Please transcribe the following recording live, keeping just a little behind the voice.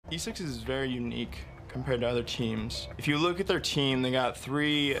E6 is very unique compared to other teams. If you look at their team, they got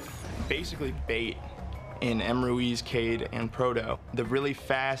 3 basically bait in Ruiz, Cade, and Proto. They're really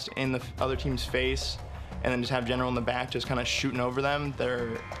fast in the other team's face, and then just have General in the back just kind of shooting over them.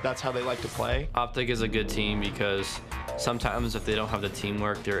 That's how they like to play. OpTic is a good team because sometimes if they don't have the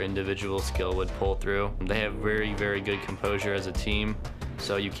teamwork, their individual skill would pull through. They have very, very good composure as a team,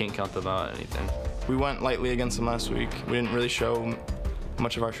 so you can't count them out on anything. We went lightly against them last week. We didn't really show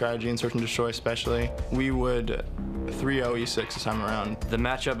much of our strategy in Search and Destroy especially. We would 3-0 E6 this time around. The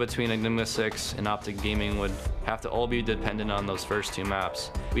matchup between Enigma6 and OpTic Gaming would have to all be dependent on those first 2 maps.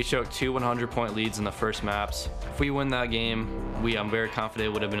 We choked 2 100-point leads in the first maps. If we win that game, I'm very confident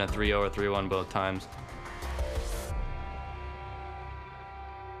it would have been a 3-0 or 3-1 both times.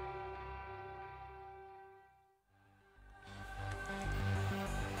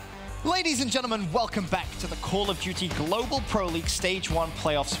 Ladies and gentlemen, welcome back to the Call of Duty Global Pro League Stage 1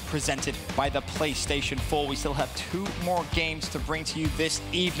 playoffs presented by the PlayStation 4. We still have 2 more games to bring to you this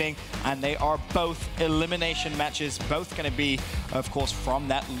evening, and they are both elimination matches, both going to be, of course, from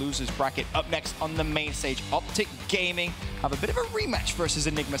that loser's bracket. Up next on the main stage, OpTic Gaming have a bit of a rematch versus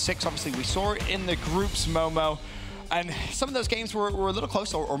Enigma6. Obviously, we saw it in the groups, Momo. And some of those games were a little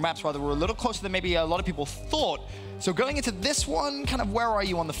close, or maps rather, were a little closer than maybe a lot of people thought. So going into this one, kind of where are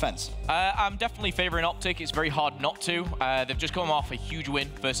you on the fence? I'm definitely favoring OpTic. It's very hard not to. They've just come off a huge win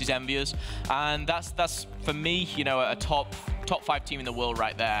versus Enviers, and that's for me, you know, a top 5 team in the world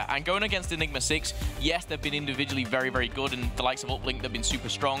right there. And going against Enigma6, yes, they've been individually very, very good, and the likes of Uplink, they've been super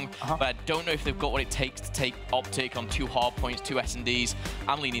strong, but I don't know if they've got what it takes to take OpTic on 2 hard points, 2 S&Ds.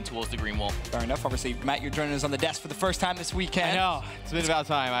 I'm leaning towards the green wall. Fair enough. Obviously, Matt, you're joining us on the desk for the first time this weekend. I know. It's been about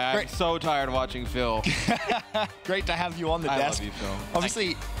time. I'm so tired of watching Phil. Great to have you on the desk. I love you, Phil.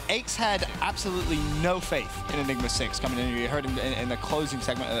 Obviously, Aches had absolutely no faith in Enigma6 coming in. You heard him in the closing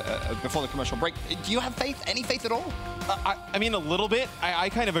segment before the commercial break. Do you have faith? Any faith at all? I mean, a little bit. I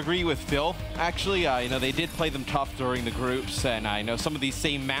kind of agree with Phil, actually. You know, they did play them tough during the groups, and I know some of these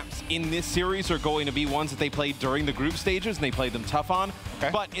same maps in this series are going to be ones that they played during the group stages, and they played them tough on. Okay.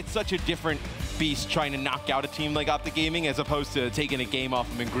 But it's such a different beast trying to knock out a team like OpTic Gaming as opposed to taking a game off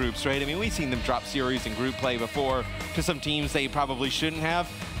them in groups, right? I mean, we've seen them drop series and group play before to some teams they probably shouldn't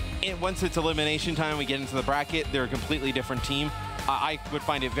have. And once it's elimination time, we get into the bracket, they're a completely different team. I would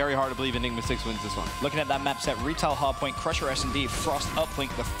find it very hard to believe Enigma6 wins this one. Looking at that map set, Retail Hardpoint, Crusher S&D, Frost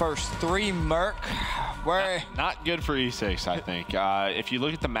Uplink, the first 3, Merc. Not good for E6, I think. If you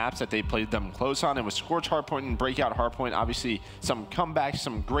look at the maps that they played them close on, it was Scorch Hardpoint and Breakout Hardpoint. Obviously, some comebacks,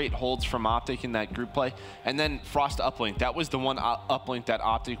 some great holds from OpTic in that group play. And then Frost Uplink. That was the one Uplink that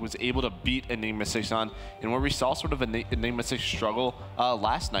OpTic was able to beat Enigma6 on, and where we saw sort of an Enigma6 struggle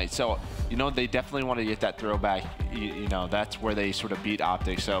last night. So, you know, they definitely want to get that throwback. You know, that's where they sort of beat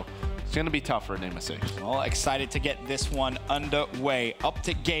OpTic. So it's going to be tough for Enigma6. Well, excited to get this one underway.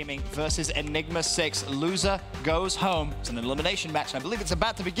 OpTic Gaming versus Enigma6. Loser goes home. It's an elimination match, and I believe it's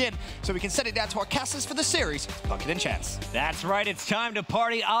about to begin, so we can send it down to our casters for the series, Bucket and Chance. That's right. It's time to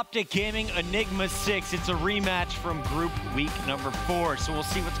party. OpTic Gaming, Enigma6. It's a rematch from group week number 4, so we'll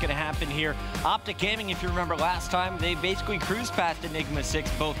see what's going to happen here. OpTic Gaming, if you remember last time, they basically cruised past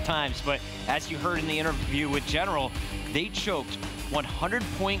Enigma6 both times, but as you heard in the interview with General, they choked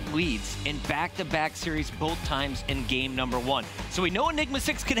 100-point leads in back-to-back series both times in game number 1. So we know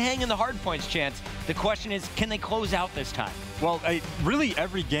Enigma6 can hang in the hard points, Chance. The question is, can they close out this time? Well, really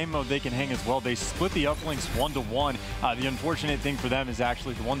every game mode they can hang as well. They split the uplinks 1-1. The unfortunate thing for them is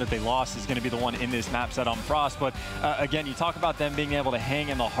actually the one that they lost is going to be the one in this map set on Frost. But again, you talk about them being able to hang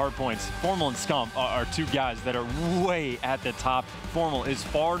in the hard points. Formal and Scump are 2 guys that are way at the top. Formal is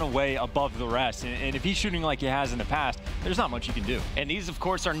far and away above the rest. And if he's shooting like he has in the past, there's not much you can do. And these, of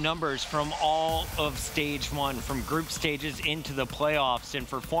course, are numbers from all of stage 1, from group stages into the playoffs. And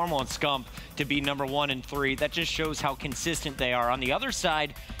for Formal and Scump to be number 1 and 3, that just shows how consistent they are. On the other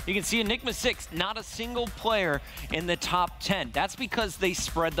side, you can see Enigma6, not a single player in the top 10. That's because they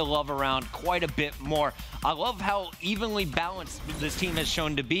spread the love around quite a bit more. I love how evenly balanced this team has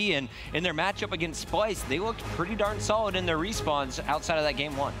shown to be, and in their matchup against Splice, they looked pretty darn solid in their respawns outside of that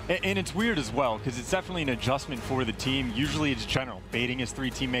game 1. And it's weird as well, because it's definitely an adjustment for the team. Usually it's General baiting his 3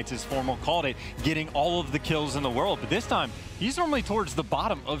 teammates, as Formal called it, getting all of the kills in the world. But this time, he's normally towards the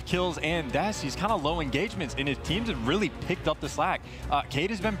bottom of kills and deaths. He's kind of low engagements, and his teams have really picked up the slack.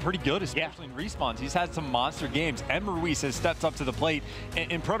 Cade has been pretty good, especially in respawns. He's had some monster games. Ruiz has stepped up to the plate,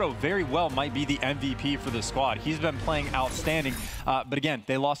 and Proto very well might be the MVP for the squad. He's been playing outstanding, but again,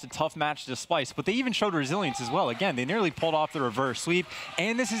 they lost a tough match to Splice, but they even showed resilience as well. Again, they nearly pulled off the reverse sweep,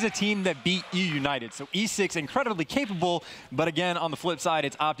 and this is a team that beat E United. So E6 incredibly capable, but again, again, on the flip side,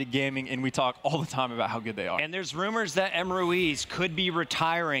 it's OpTic Gaming, and we talk all the time about how good they are. And there's rumors that Ruiz could be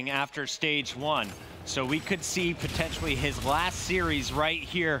retiring after stage 1. So we could see potentially his last series right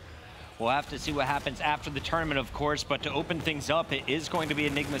here. We'll have to see what happens after the tournament, of course, but to open things up, it is going to be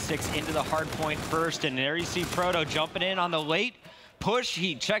Enigma6 into the hard point first, and there you see Proto jumping in on the late push.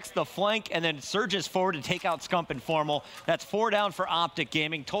 He checks the flank and then surges forward to take out Scump and Formal. That's 4 down for OpTic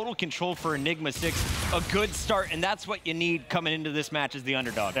Gaming. Total control for Enigma6. A good start, and that's what you need coming into this match as the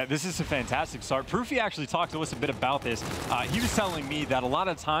underdog. Yeah, this is a fantastic start. Proofy actually talked to us a bit about this. He was telling me that a lot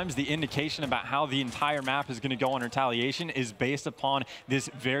of times the indication about how the entire map is going to go on retaliation is based upon this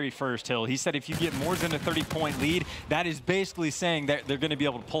very first hill. He said if you get more than a 30-point lead, that is basically saying that they're going to be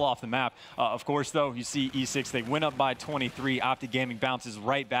able to pull off the map. Of course, though, you see E6, they went up by 23. OpTic Gaming bounces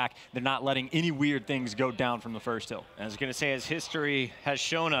right back. They're not letting any weird things go down from the first hill. I was going to say, as history has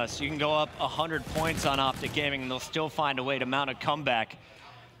shown us, you can go up 100 points on OpTic Gaming and they'll still find a way to mount a comeback.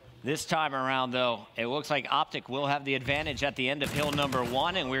 This time around, though, it looks like OpTic will have the advantage at the end of hill number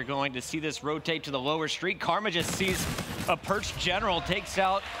 1, and we're going to see this rotate to the lower street. Karma just sees a perched General, takes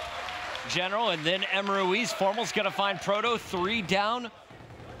out General, and then Ruiz. Formal's going to find Proto, 3 down.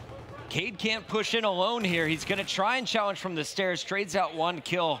 Cade can't push in alone here. He's going to try and challenge from the stairs. Trades out 1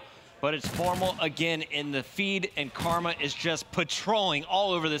 kill, but it's Formal again in the feed, and Karma is just patrolling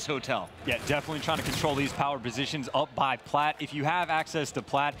all over this hotel. Yeah, definitely trying to control these power positions up by Plat. If you have access to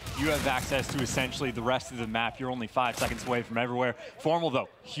Plat, you have access to essentially the rest of the map. You're only 5 seconds away from everywhere. Formal, though,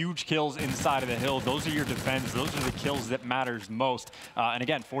 huge kills inside of the hill. Those are your defense. Those are the kills that matters most. And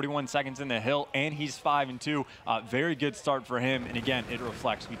again, 41 seconds in the hill, and he's 5-2. Very good start for him. And again, it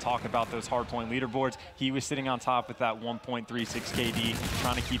reflects. We talk about those hardpoint leaderboards. He was sitting on top with that 1.36 KD,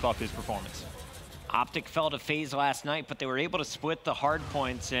 trying to keep up his performance. OpTic fell to FaZe last night, but they were able to split the hard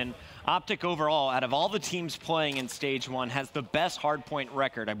points, and OpTic overall, out of all the teams playing in stage 1, has the best hard point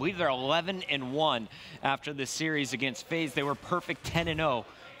record. I believe they're 11-1 after the series against FaZe. They were perfect 10-0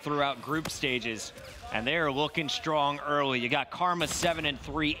 throughout group stages, and they're looking strong early. You got Karma 7-3,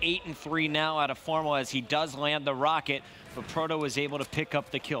 8-3 now out of Formal as he does land the rocket, but Proto was able to pick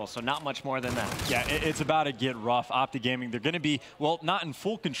up the kill, so not much more than that. Yeah, it's about to get rough. OpTic Gaming, they're going to be, well, not in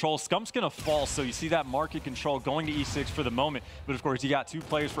full control. Scump's going to fall, so you see that market control going to E6 for the moment. But of course, you got 2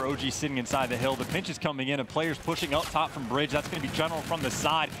 players for OG sitting inside the hill. The pinch is coming in, and players pushing up top from bridge. That's going to be General from the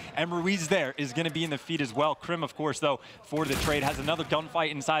side. And Ruiz there is going to be in the feed as well. Krim, of course, though, for the trade, has another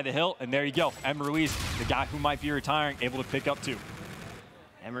gunfight inside the hill. And there you go. Ruiz, the guy who might be retiring, able to pick up 2.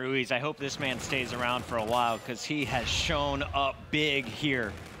 Ruiz, I hope this man stays around for a while because he has shown up big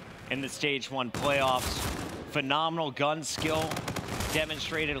here in the stage 1 playoffs. Phenomenal gun skill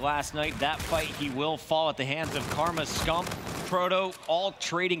demonstrated last night. That fight, he will fall at the hands of Karma, Scump, Proto, all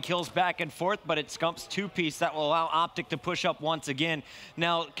trading kills back and forth, but it's Scump's 2-piece that will allow OpTic to push up once again.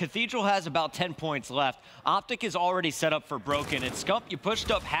 Now, Cathedral has about 10 points left. OpTic is already set up for broken. And Scump, you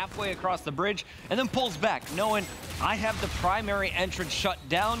pushed up halfway across the bridge and then pulls back, knowing I have the primary entrance shut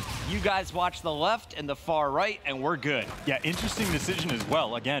down. You guys watch the left and the far right, and we're good. Yeah, interesting decision as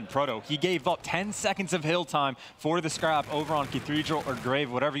well. Again, Proto, he gave up 10 seconds of hill time for the scrap over on Cathedral or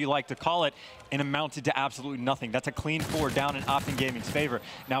Grave, whatever you like to call it, and amounted to absolutely nothing. That's a clean 4 down in OpTic Gaming's favor.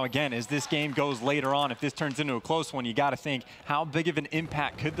 Now again, as this game goes later on, if this turns into a close one, you got to think, how big of an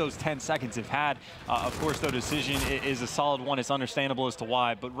impact could those 10 seconds have had? Of course, the decision is a solid one. It's understandable as to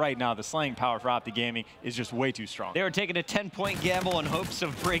why, but right now, the slaying power for OpTic Gaming is just way too strong. They were taking a 10-point gamble in hopes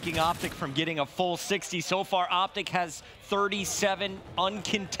of breaking OpTic from getting a full 60. So far, OpTic has 37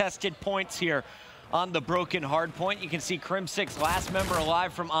 uncontested points here on the broken hard point. You can see Crim6, last member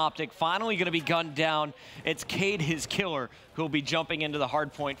alive from OpTic, finally going to be gunned down. It's Cade, his killer, who'll be jumping into the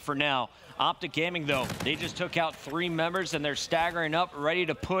hard point for now. OpTic Gaming, though, they just took out 3 members and they're staggering up, ready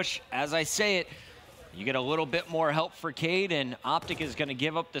to push. As I say it, you get a little bit more help for Cade, and OpTic is going to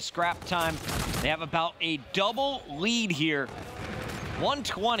give up the scrap time. They have about a double lead here.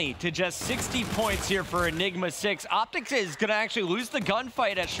 120 to just 60 points here for Enigma6. OpTic is going to actually lose the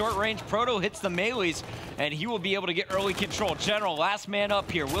gunfight at short range. Proto hits the melees, and he will be able to get early control. General, last man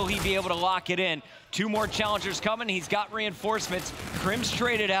up here. Will he be able to lock it in? 2 more challengers coming. He's got reinforcements. Krim's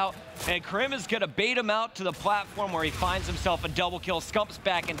traded out, and Krim is going to bait him out to the platform where he finds himself a double kill. Scump's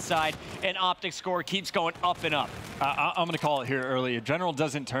back inside, and OpTic score keeps going up and up. I'm going to call it here early. If General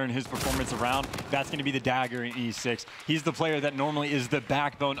doesn't turn his performance around, that's going to be the dagger in E6. He's the player that normally is the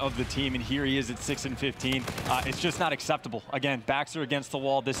backbone of the team, and here he is at 6-15. It's just not acceptable. Again, backs are against the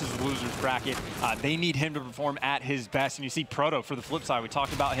wall. This is the loser's bracket. They need him to perform at his best, and you see Proto for the flip side. We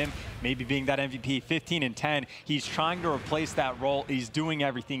talked about him maybe being that MVP. 15 and 10. He's trying to replace that role. He's doing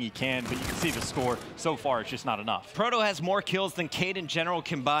everything he can, but you can see the score. So far, it's just not enough. Proto has more kills than Cade and General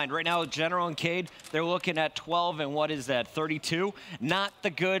combined. Right now, General and Cade, they're looking at 12 and what is that, 32? Not the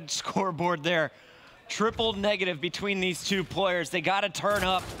good scoreboard there. Triple negative between these two players. They got to turn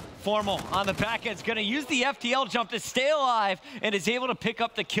up. Formal on the back end is going to use the FTL jump to stay alive and is able to pick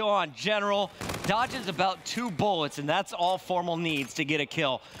up the kill on General. Dodges about 2 bullets, and that's all Formal needs to get a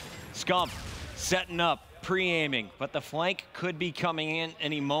kill. Scump setting up, pre-aiming, but the flank could be coming in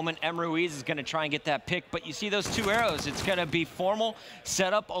any moment. Ruiz is going to try and get that pick, but you see those 2 arrows. It's going to be Formal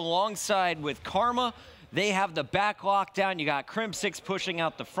set up alongside with Karma. They have the back lockdown. You got Crim6 pushing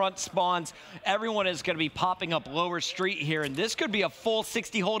out the front spawns. Everyone is going to be popping up lower street here, and this could be a full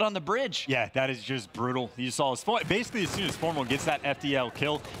 60 hold on the bridge. Yeah, that is just brutal. You saw basically as soon as Formal gets that FDL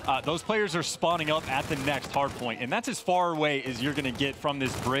kill, those players are spawning up at the next hard point, and that's as far away as you're going to get from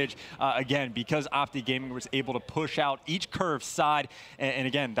this bridge. Again, because OpTic Gaming was able to push out each curve side, and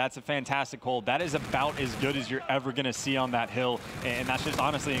again, that's a fantastic hold. That is about as good as you're ever going to see on that hill, and that's just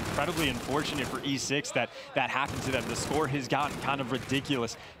honestly incredibly unfortunate for E6 that happened to them. The score has gotten kind of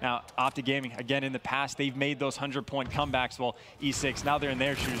ridiculous. Now, OpTic Gaming, again, in the past, they've made those 100-point comebacks. Well, E6, now they're in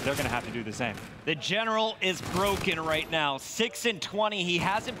their shoes. They're going to have to do the same. The General is broken right now. 6 and 20. He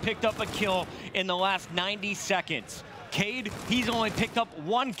hasn't picked up a kill in the last 90 seconds. Cade, he's only picked up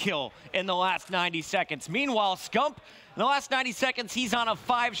 1 kill in the last 90 seconds. Meanwhile, Scump, in the last 90 seconds, he's on a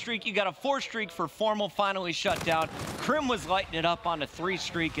 5 streak. You got a 4 streak for Formal, finally shut down. Crim was lighting it up on a 3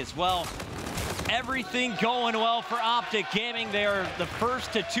 streak as well. Everything going well for OpTic Gaming. They are the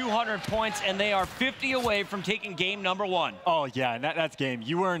first to 200 points, and they are 50 away from taking game number 1. Oh, yeah, and that's game.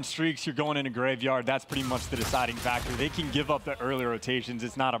 You earn streaks, you're going in a graveyard. That's pretty much the deciding factor. They can give up the early rotations.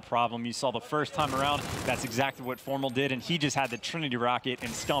 It's not a problem. You saw the first time around, that's exactly what Formal did, and he just had the Trinity Rocket,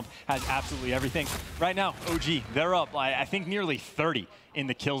 and Scump has absolutely everything. Right now, OG, they're up, I think, nearly 30 in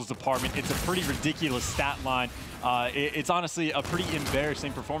the kills department. It's a pretty ridiculous stat line. It's honestly a pretty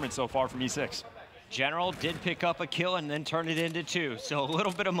embarrassing performance so far from E6. General did pick up a kill and then turn it into 2. So a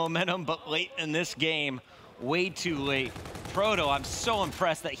little bit of momentum, but late in this game, way too late. Proto, I'm so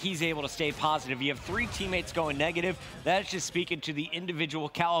impressed that he's able to stay positive. You have 3 teammates going negative. That's just speaking to the individual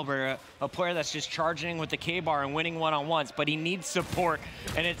caliber, a player that's just charging with the K-bar and winning one-on-ones, but he needs support,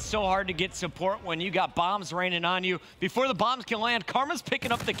 and it's so hard to get support when you got bombs raining on you. Before the bombs can land, Karma's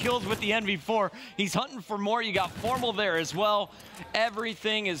picking up the kills with the NV4. He's hunting for more. You got Formal there as well.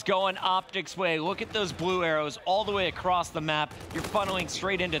 Everything is going OpTic's way. Look at those blue arrows all the way across the map. You're funneling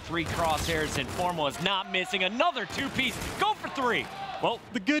straight into 3 crosshairs, and Formal is not missing. Another 2-piece. Go for 3. Well,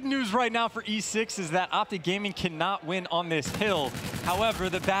 the good news right now for E6 is that OpTic Gaming cannot win on this hill. However,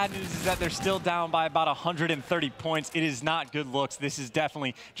 the bad news is that they're still down by about 130 points. It is not good looks. This is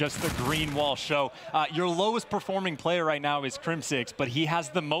definitely just the green wall show. Your lowest performing player right now is Crim6, but he has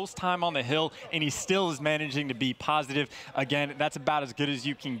the most time on the hill, and he still is managing to be positive. Again, that's about as good as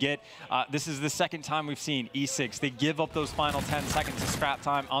you can get. This is the second time we've seen E6. They give up those final 10 seconds of scrap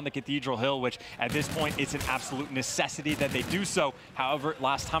time on the Cathedral Hill, which at this point, it's an absolute necessity that they do so. However,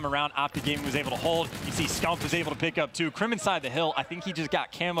 last time around, OpTic Gaming was able to hold. You see Scump was able to pick up 2. Crim inside the hill, I think he just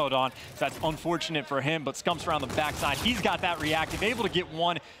got camoed on, so that's unfortunate for him, but Scump's around the backside. He's got that reactive, able to get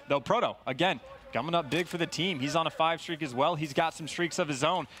 1, though Proto, again, coming up big for the team. He's on a 5 streak as well. He's got some streaks of his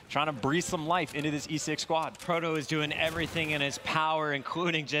own, trying to breathe some life into this E6 squad. Proto is doing everything in his power,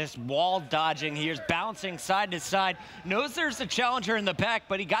 including just wall dodging. He is bouncing side to side. Knows there's a challenger in the back,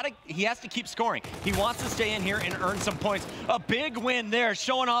 but he has to keep scoring. He wants to stay in here and earn some points. A big win there,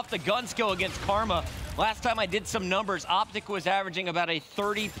 showing off the gun skill against Karma. Last time I did some numbers, OpTic was averaging about a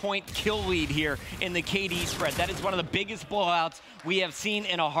 30-point kill lead here in the KD spread. That is one of the biggest blowouts we have seen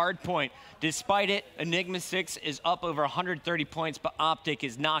in a hard point. Despite it, Enigma6 is up over 130 points, but OpTic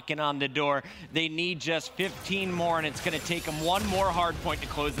is knocking on the door. They need just 15 more, and it's going to take them 1 more hard point to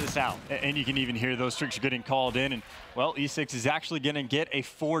close this out. And you can even hear those streaks are getting called in. And, well, E6 is actually going to get a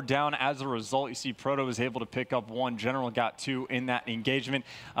 4 down as a result. You see Proto was able to pick up 1. General got 2 in that engagement.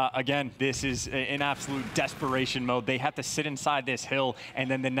 Again, this is in absolute desperation mode. They have to sit inside this hill, and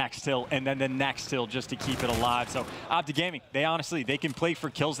then the next hill, and then the next hill just to keep it alive. So OpTic Gaming, they can play for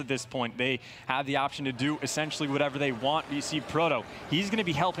kills at this point. They have the option to do essentially whatever they want. You see Proto, he's going to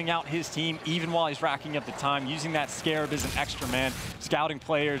be helping out his team even while he's racking up the time, using that Scarab as an extra man, scouting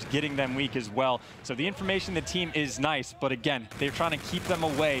players, getting them weak as well. So the information the team is nice, but again, they're trying to keep them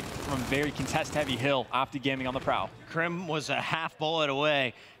away from a very contest-heavy hill. OpTic Gaming on the prowl. Krim was a half bullet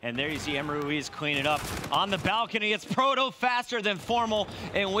away. And there you see Ruiz clean it up. On the balcony, it's Proto faster than Formal.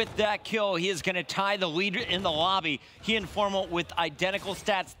 And with that kill, he is going to tie the lead in the lobby. He and Formal with identical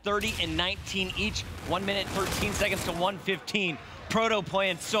stats, 30 and 19 each. 1 minute, 13 seconds to 1:15. Proto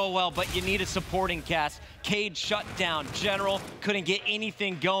playing so well, but you need a supporting cast. Cade shut down. General couldn't get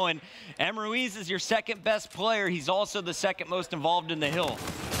anything going. Ruiz is your second best player. He's also the second most involved in the hill.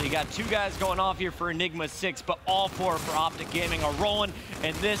 So you got 2 guys going off here for Enigma6, but all 4 for OpTic Gaming are rolling,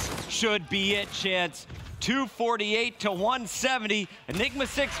 and this should be it, Chance. 248 to 170.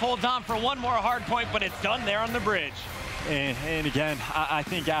 Enigma6 holds on for one more hard point, but it's done there on the bridge. And again, I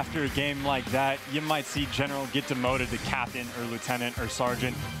think after a game like that, you might see General get demoted to captain or lieutenant or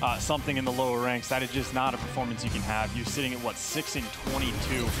sergeant, something in the lower ranks. That is just not a performance you can have. You're sitting at, what, 6 and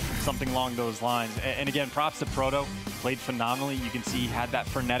 22, something along those lines. And again, props to Proto. Played phenomenally. You can see he had that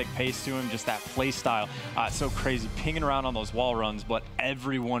frenetic pace to him, just that play style. So crazy, pinging around on those wall runs, but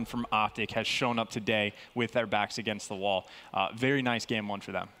everyone from OpTic has shown up today with their backs against the wall. Very nice game 1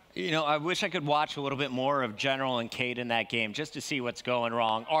 for them. You know, I wish I could watch a little bit more of General and Cade in that game just to see what's going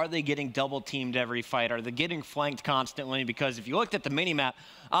wrong. Are they getting double-teamed every fight? Are they getting flanked constantly? Because if you looked at the mini-map,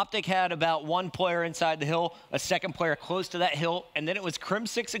 OpTic had about 1 player inside the hill, a second player close to that hill, and then it was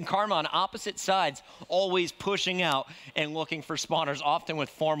Crim6 and Karma on opposite sides, always pushing out and looking for spawners, often with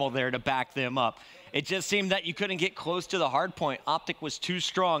Formal there to back them up. It just seemed that you couldn't get close to the hard point. OpTic was too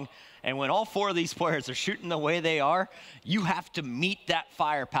strong. And when all 4 of these players are shooting the way they are, you have to meet that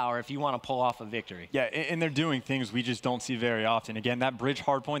firepower if you want to pull off a victory. Yeah, and they're doing things we just don't see very often. Again, that bridge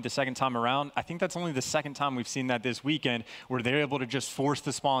hardpoint the second time around, I think that's only the second time we've seen that this weekend, where they're able to just force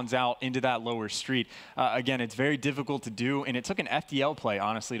the spawns out into that lower street. Again, it's very difficult to do, and it took an FDL play,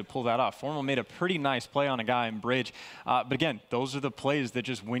 honestly, to pull that off. Formal made a pretty nice play on a guy in bridge. But again, those are the plays that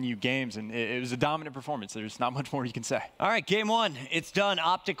just win you games, and it was a dominant performance. There's not much more you can say. All right, game 1, it's done.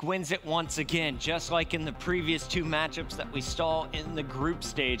 OpTic wins it once again, just like in the previous 2 matchups that we saw in the group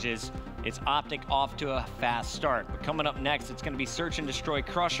stages. It's OpTic off to a fast start. But coming up next, it's going to be Search and Destroy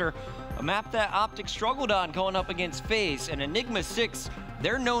Crusher, a map that OpTic struggled on going up against FaZe. And Enigma6,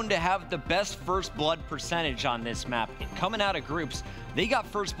 they're known to have the best first blood percentage on this map. And coming out of groups, they got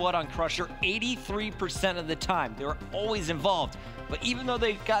first blood on Crusher 83% of the time. They were always involved. But even though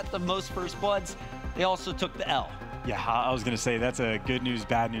they got the most first bloods, they also took the L. Yeah, I was going to say that's a good news,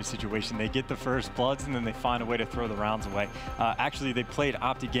 bad news situation. They get the first bloods, and then they find a way to throw the rounds away. Actually, they played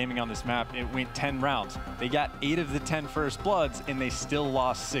OpTic Gaming on this map. It went 10 rounds. They got 8 of the 10 first bloods, and they still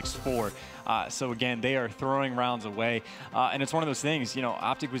lost 6-4. So again, they are throwing rounds away. And it's one of those things, you know,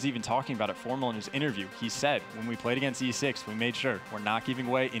 OpTic was even talking about it Formal in his interview. He said, when we played against E6, we made sure we're not giving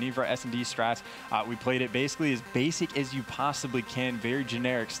away any of our S&D strats. We played it basically as basic as you possibly can, very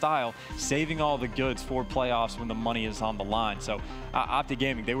generic style, saving all the goods for playoffs when the money is on the line. So OpTic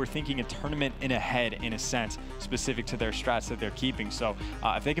Gaming, they were thinking a tournament in a head, in a sense, specific to their strats that they're keeping. So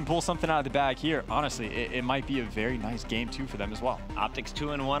if they can pull something out of the bag here, honestly, it might be a very nice game too for them as well. OpTic's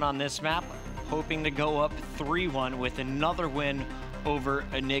 2-1 on this map, hoping to go up 3-1 with another win over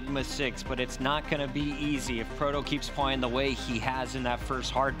Enigma6, but it's not going to be easy. If Proto keeps playing the way he has in that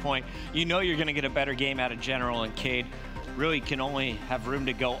first hard point, you know you're going to get a better game out of General, and Cade really can only have room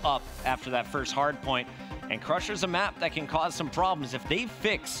to go up after that first hard point. And Crusher's a map that can cause some problems. If they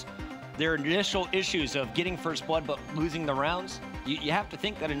fix their initial issues of getting first blood but losing the rounds, you have to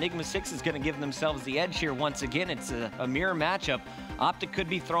think that Enigma6 is going to give themselves the edge here once again. It's a mirror matchup. OpTic could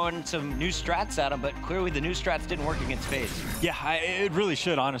be throwing some new strats at them, but clearly the new strats didn't work against FaZe. Yeah, it really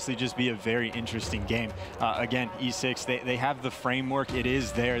should honestly just be a very interesting game. Again, E6, they have the framework. It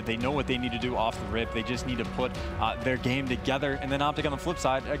is there. They know what they need to do off the rip. They just need to put their game together. And then OpTic on the flip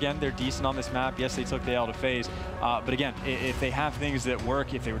side, again, they're decent on this map. Yes, they took the L to FaZe. But again, if they have things that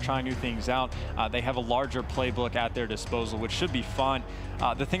work, if they were trying new things out, they have a larger playbook at their disposal, which should be fun.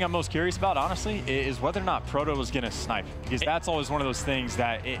 The thing I'm most curious about, honestly, is whether or not Proto is going to snipe, because that's always one of those things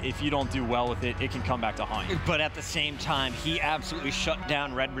that if you don't do well with it, it can come back to haunt you. But at the same time, he absolutely shut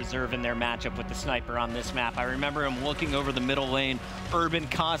down Red Reserve in their matchup with the sniper on this map. I remember him looking over the middle lane. Urban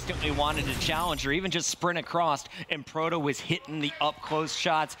constantly wanted to challenge or even just sprint across, and Proto was hitting the up-close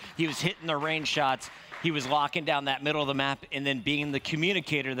shots. He was hitting the range shots. He was locking down that middle of the map and then being the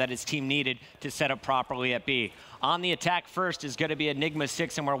communicator that his team needed to set up properly at B. On the attack first is going to be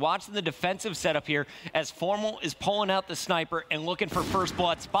Enigma6, and we're watching the defensive setup here as Formal is pulling out the sniper and looking for first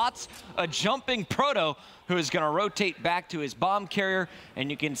blood spots. A jumping Proto who is going to rotate back to his bomb carrier, and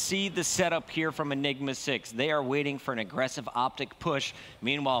you can see the setup here from Enigma6. They are waiting for an aggressive OpTic push.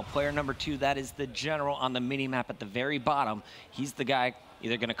 Meanwhile, player number 2, that is the General on the mini-map at the very bottom. He's the guy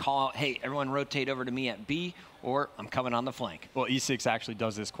either going to call out, hey, everyone rotate over to me at B, or I'm coming on the flank. Well, E6 actually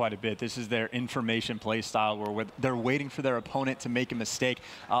does this quite a bit. This is their information play style where they're waiting for their opponent to make a mistake.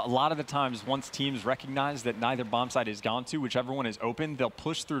 A lot of the times, once teams recognize that neither bomb site is gone to, whichever one is open, they'll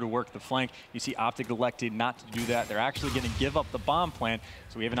push through to work the flank. You see OpTic elected not to do that. They're actually going to give up the bomb plant,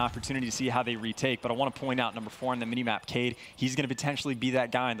 so we have an opportunity to see how they retake. But I want to point out number 4 on the minimap, Cade. He's going to potentially be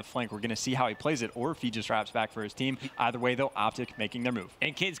that guy in the flank. We're going to see how he plays it, or if he just wraps back for his team. Either way, though, OpTic making their move.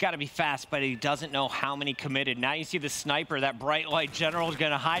 And Cade's got to be fast, but he doesn't know how many committed. Now you see the sniper, that bright light general is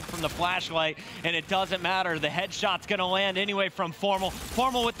going to hide from the flashlight, and it doesn't matter. The headshot's going to land anyway from Formal.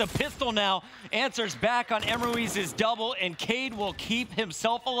 Formal with the pistol now answers back on Emruiz's double, and Cade will keep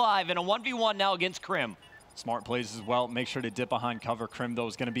himself alive in a 1v1 now against Crim. Smart plays as well. Make sure to dip behind cover. Crim, though,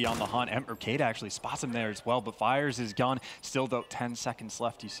 is going to be on the hunt. Cade actually spots him there as well, but fires his gun. Still, though, 10 seconds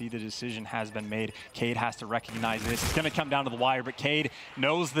left. You see the decision has been made. Cade has to recognize this. It's going to come down to the wire, but Cade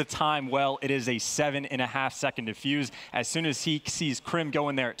knows the time well. It is a 7.5 second defuse. As soon as he sees Crim go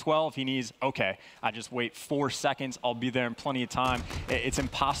in there at 12, he needs, okay, I just wait 4 seconds. I'll be there in plenty of time. It's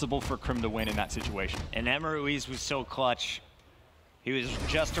impossible for Crim to win in that situation. And Emruiz was so clutch. He was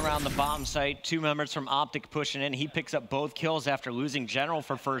just around the bomb site. 2 members from OpTic pushing in. He picks up both kills after losing General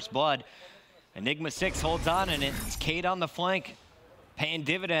for first blood. Enigma6 holds on, and it's Cade on the flank. Paying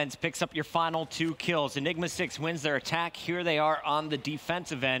dividends, picks up your final 2 kills. Enigma6 wins their attack. Here they are on the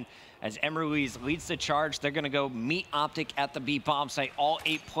defensive end. As Emruiz leads the charge, they're going to go meet OpTic at the B bomb site. All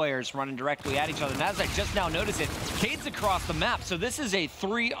 8 players running directly at each other. And as I just now noticed it, Cade's across the map. So this is a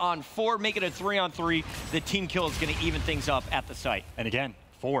 3-on-4, make it a 3-on-3. The team kill is going to even things up at the site. And again,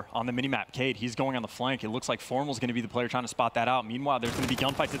 4 on the minimap. Cade, he's going on the flank. It looks like Formal's going to be the player trying to spot that out. Meanwhile, there's going to be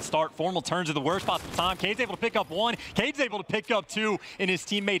gunfights at the start. Formal turns to the worst possible time. Cade's able to pick up 1. Cade's able to pick up 2, and his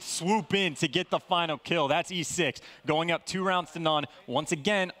teammates swoop in to get the final kill. That's E6 going up 2 rounds to none. Once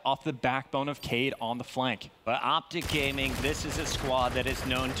again, off the backbone of Cade on the flank. But OpTic Gaming, this is a squad that is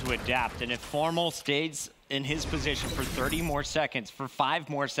known to adapt. And if Formal stays in his position for 30 more seconds, for 5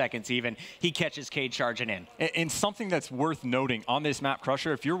 more seconds even, he catches Cade charging in. And something that's worth noting on this map,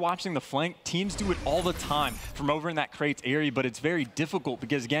 Crusher, if you're watching the flank, teams do it all the time from over in that crates area, but it's very difficult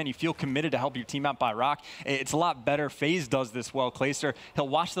because, again, you feel committed to help your team out by rock. It's a lot better. FaZe does this well. Clayster, he'll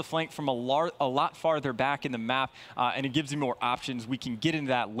watch the flank from a lot farther back in the map, and it gives you more options. We can get into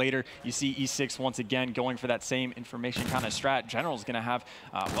that later. You see E6 once again going for that same information kind of strat. General's going to have,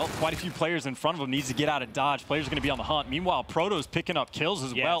 well, quite a few players in front of him. Needs to get out of dodge. Players are going to be on the hunt. Meanwhile, Proto's picking up kills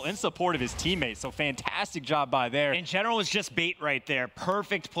as well in support of his teammates. So fantastic job by there. And General was just bait right there.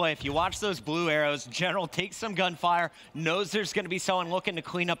 Perfect play. If you watch those blue arrows, General takes some gunfire, knows there's going to be someone looking to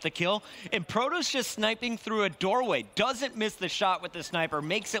clean up the kill, and Proto's just sniping through a doorway. Doesn't miss the shot with the sniper,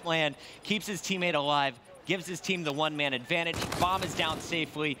 makes it land, keeps his teammate alive, gives his team the 1-man advantage. Bomb is down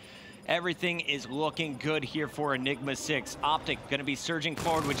safely. Everything is looking good here for Enigma6. OpTic going to be surging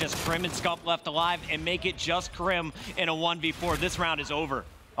forward with just Crim and Scump left alive and make it just Crim in a 1v4. This round is over.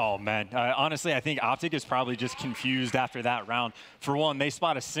 Oh, man. Honestly, I think OpTic is probably just confused after that round. For one, they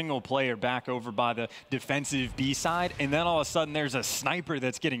spot a single player back over by the defensive B side, and then all of a sudden there's a sniper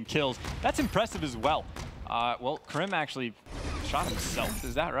that's getting kills. That's impressive as well. Well, Crim actually shot himself.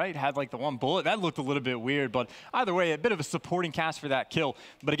 Is that right? Had like the 1 bullet. That looked a little bit weird, but either way, a bit of a supporting cast for that kill.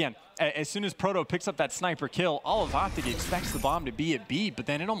 But again, as soon as Proto picks up that sniper kill, all of OpTic expects the bomb to be at B, but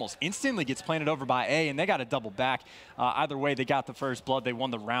then it almost instantly gets planted over by A, and they got to double back. Either way, they got the first blood. They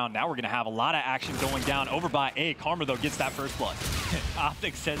won the round. Now we're going to have a lot of action going down over by A. Karma, though, gets that first blood.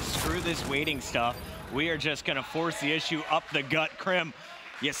 OpTic says, screw this waiting stuff. We are just going to force the issue up the gut. Crim,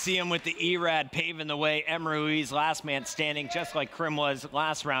 you see him with the E-Rad paving the way. Emruiz, last man standing, just like Crim was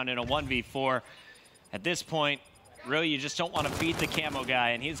last round in a 1v4. At this point, really, you just don't want to feed the camo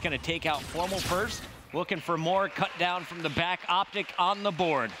guy, and he's going to take out Formal first. Looking for more, cut down from the back. OpTic on the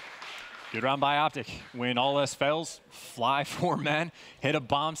board. Good round by OpTic. When all else fails, fly 4 men, hit a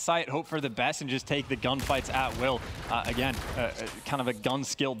bomb site, hope for the best, and just take the gunfights at will. Again, kind of a gun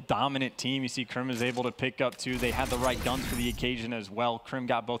skill dominant team. You see Crim is able to pick up 2. They had the right guns for the occasion as well. Crim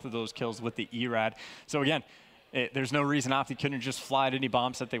got both of those kills with the E-Rad. So again, there's no reason OpTic couldn't just fly at any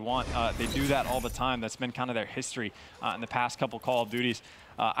bombs that they want. They do that all the time. That's been kind of their history in the past couple Call of Duties.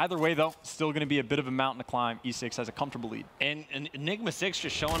 Either way, though, still going to be a bit of a mountain to climb. E6 has a comfortable lead. And Enigma6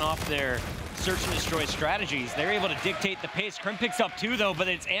 just showing off their search and destroy strategies. They're able to dictate the pace. Crim picks up 2, though, but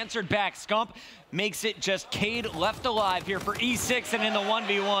it's answered back. Scump makes it just Cade left alive here for E6, and in the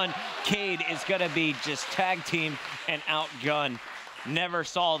 1v1, Cade is going to be just tag team and outgunned. Never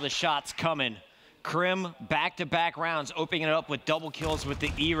saw the shots coming. Crim back-to-back rounds, opening it up with double kills with the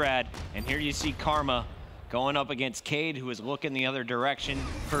E-Rad. And here you see Karma going up against Cade, who is looking the other direction.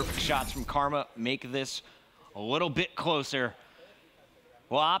 Perfect shots from Karma make this a little bit closer.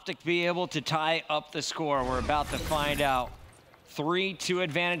 Will OpTic be able to tie up the score? We're about to find out. 3-2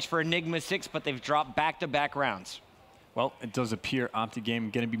 advantage for Enigma6, but they've dropped back-to-back rounds. Well, it does appear OpTic Game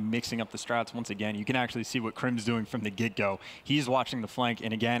going to be mixing up the strats once again. You can actually see what Crim's doing from the get-go. He's watching the flank,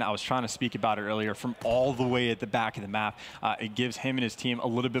 and again, I was trying to speak about it earlier, from all the way at the back of the map. It gives him and his team a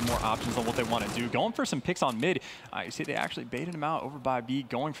little bit more options on what they want to do. Going for some picks on mid, you see they actually baited him out over by B,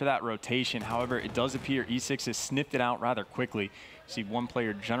 going for that rotation. However, it does appear E6 has sniffed it out rather quickly. See one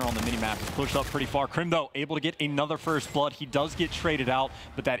player general on the minimap pushed up pretty far. Crim, though, able to get another first blood. He does get traded out,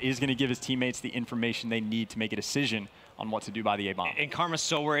 but that is going to give his teammates the information they need to make a decision on what to do by the A-bomb. And Karma's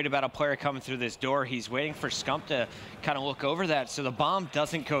so worried about a player coming through this door, he's waiting for Scump to kind of look over that so the bomb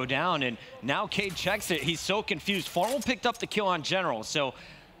doesn't go down. And now Cade checks it. He's so confused. Formal picked up the kill on General. So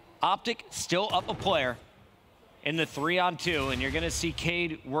OpTic still up a player in the 3-on-2. And you're going to see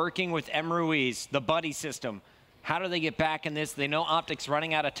Cade working with M. Ruiz, the buddy system. How do they get back in this? They know OpTic's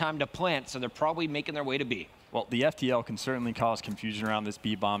running out of time to plant, so they're probably making their way to B. Well, the FTL can certainly cause confusion around this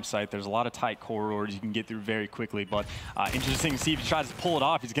B-bomb site. There's a lot of tight corridors you can get through very quickly, but interesting to see if he tries to pull it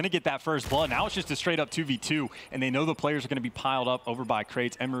off. He's going to get that first blood. Now it's just a straight-up 2v2, and they know the players are going to be piled up over by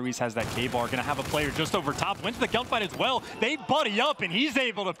crates. M. Ruiz has that K-bar, going to have a player just over top. Went to the gunfight as well. They buddy up, and he's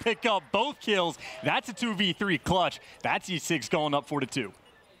able to pick up both kills. That's a 2v3 clutch. That's E6 going up 4-2.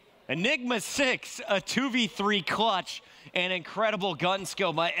 Enigma6, a 2v3 clutch, and incredible gun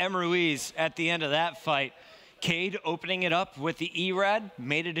skill by M. Ruiz at the end of that fight. Cade opening it up with the E-Rad,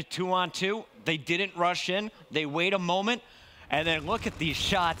 made it a 2-on-2. They didn't rush in. They wait a moment, and then look at these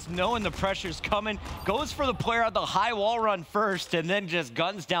shots, knowing the pressure's coming. Goes for the player on the high wall run first, and then just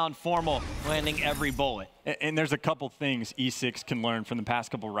guns down Formal, landing every bullet. And there's a couple things E6 can learn from the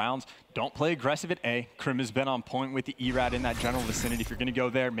past couple rounds. Don't play aggressive at A. Crim has been on point with the E-Rad in that general vicinity. If you're going to go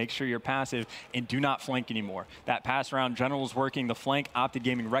there, make sure you're passive and do not flank anymore. That past round, general was working the flank. OpTic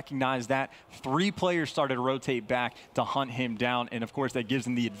Gaming recognized that. 3 players started to rotate back to hunt him down, and of course that gives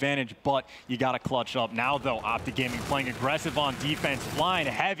them the advantage, but you got to clutch up. Now though, OpTic Gaming playing aggressive on defense, flying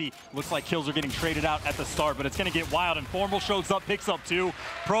heavy. Looks like kills are getting traded out at the start, but it's going to get wild, and Formal shows up, picks up 2.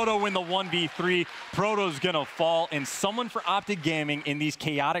 Proto win the 1v3. Proto's going to fall, and someone for OpTic Gaming in these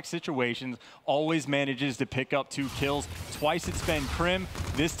chaotic situations always manages to pick up 2 kills. Twice it's been Crim,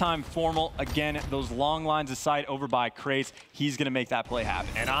 this time Formal. Again, those long lines of sight over by crates. He's going to make that play happen.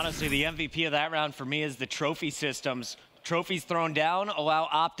 And honestly, the MVP of that round for me is the trophy systems. Trophies thrown down allow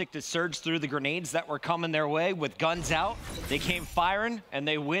OpTic to surge through the grenades that were coming their way with guns out. They came firing, and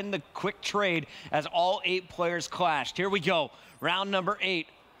they win the quick trade as all 8 players clashed. Here we go, round number 8.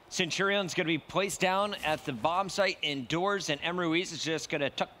 Centurion's going to be placed down at the bomb site indoors, and M. Ruiz is just going to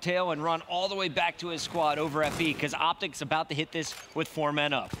tuck tail and run all the way back to his squad over at B, because OpTic's about to hit this with 4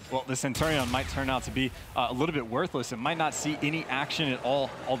 men up. Well, the Centurion might turn out to be a little bit worthless. It might not see any action at all,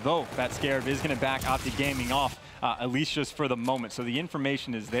 although that Scarab is going to back OpTic Gaming off. At least just for the moment. So the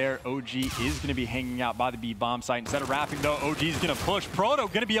information is there. OG is going to be hanging out by the B bomb site. Instead of wrapping, though, OG is going to push. Proto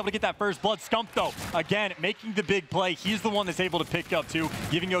going to be able to get that first blood. Scump, though, again, making the big play. He's the one that's able to pick up 2,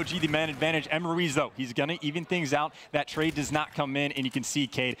 giving OG the man advantage. M. Ruiz, though, he's going to even things out. That trade does not come in, and you can see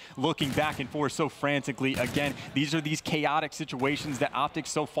Cade looking back and forth so frantically. Again, these are these chaotic situations that OpTic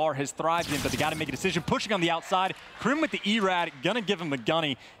so far has thrived in, but they got to make a decision. Pushing on the outside. Crim with the E-Rad, going to give him the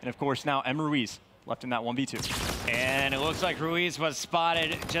gunny. And, of course, now M. Ruiz left in that 1v2. And it looks like Ruiz was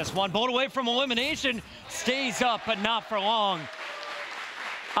spotted just 1 bullet away from elimination. Stays up, but not for long.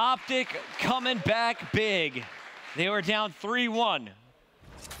 OpTic coming back big. They were down 3-1.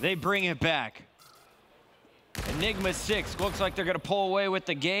 They bring it back. Enigma6 looks like they're going to pull away with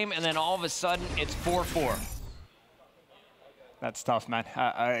the game, and then all of a sudden, it's 4-4. That's tough, man.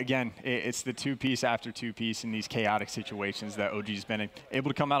 Again, it's the 2-piece after 2-piece in these chaotic situations that OG's been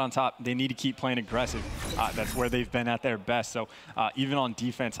able to come out on top. They need to keep playing aggressive. That's where they've been at their best. So even on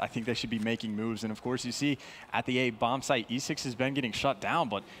defense, I think they should be making moves. And of course, you see at the A bomb site, E6 has been getting shut down,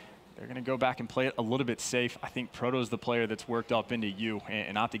 but they're going to go back and play it a little bit safe. I think Proto's the player that's worked up into U,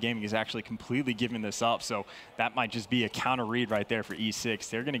 and OpTic Gaming is actually completely giving this up. So that might just be a counter read right there for E6.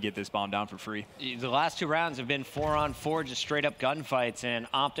 They're going to get this bomb down for free. The last 2 rounds have been 4-on-4, just straight up gunfights, and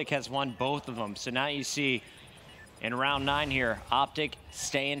OpTic has won both of them. So now you see in round 9 here, OpTic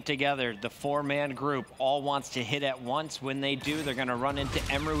staying together. The 4-man group all wants to hit at once. When they do, they're going to run into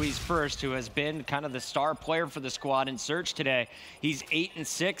M. Ruiz first, who has been kind of the star player for the squad in Surge today. He's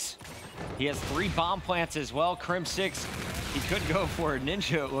 8-6. He has 3 bomb plants as well. Crim 6 He could go for a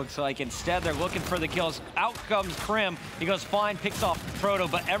ninja, it looks like. Instead, they're looking for the kills. Out comes Krim. He goes fine, picks off Proto,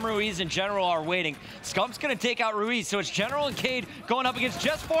 but Ruiz and General are waiting. Scump's going to take out Ruiz, so it's General and Cade going up against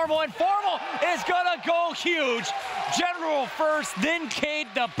just Formal, and Formal is going to go huge. General first, then Cade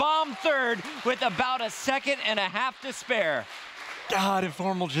the bomb third with about a second and a half to spare. God, if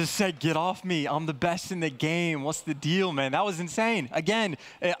Formal just said, get off me, I'm the best in the game. What's the deal, man? That was insane. Again,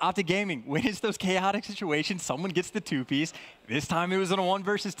 OpTic Gaming, when it's those chaotic situations, someone gets the two-piece. This time it was in a 1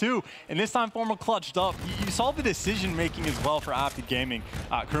 versus 2, and this time Formal clutched up. You saw the decision-making as well for OpTic Gaming.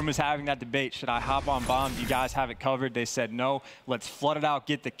 Krum was having that debate. Should I hop on bomb? Do you guys have it covered? They said no. Let's flood it out,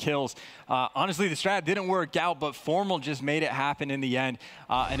 get the kills. Honestly, the strat didn't work out, but Formal just made it happen in the end.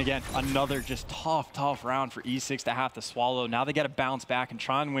 And again, another just tough round for E6 to have to swallow. Now they got to bounce back and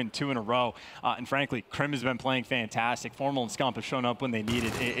try and win 2 in a row. And frankly, Krim has been playing fantastic. Formal and Scump have shown up when they need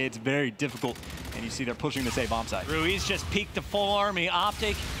it. It's very difficult, and you see they're pushing this A bomb side. Ruiz just peeked the full army.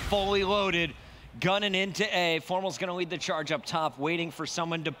 OpTic fully loaded, gunning into A. Formal's going to lead the charge up top, waiting for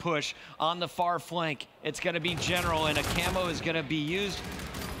someone to push on the far flank. It's going to be General, and a camo is going to be used.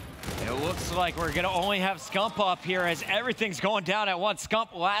 It looks like we're going to only have Scump up here as everything's going down at once.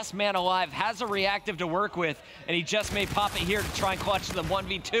 Scump, last man alive, has a reactive to work with, and he just may pop it here to try and clutch the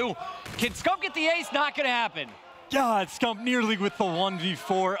 1v2. Can Scump get the ace? Not going to happen. God, Scump nearly with the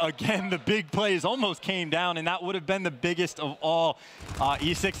 1v4. Again, the big plays almost came down, and that would have been the biggest of all.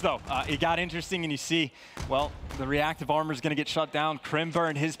 E6, though, it got interesting, and you see, well, the reactive armor is going to get shut down. Krim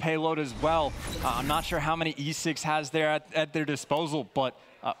burned his payload as well. I'm not sure how many E6 has there at their disposal, but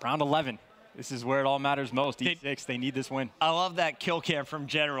round 11. This is where it all matters most. E6, they need this win. I love that kill cam from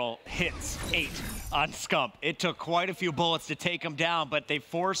General. Hits 8 on Scump. It took quite a few bullets to take him down, but they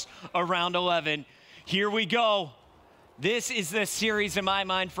force a round 11. Here we go. This is the series in my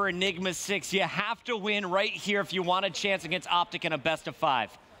mind for Enigma6. You have to win right here if you want a chance against OpTic in a best of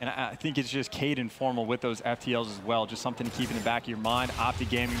 5. And I think it's just Cade and Formal with those FTLs as well. Just something to keep in the back of your mind. OpTic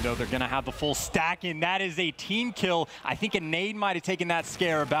Gaming, though, they're going to have the full stack in. That is a team kill. I think a nade might have taken that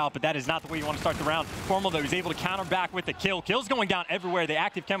scare about, but that is not the way you want to start the round. Formal, though, he's able to counter back with the kill. Kill's going down everywhere. The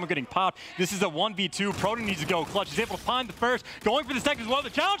active camo getting popped. This is a 1v2. Proto needs to go clutch. He's able to find the first. Going for the second as well. The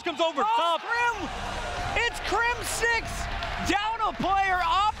challenge comes over top. Krim! It's Krim 6! Down a player.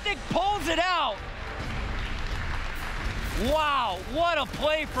 OpTic pulls it out. Wow, what a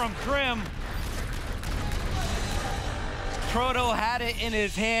play from Krim. Proto had it in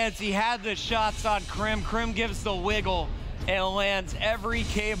his hands. He had the shots on Krim. Krim gives the wiggle and lands every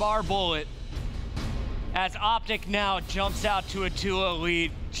K-bar bullet. As OpTic now jumps out to a 2-0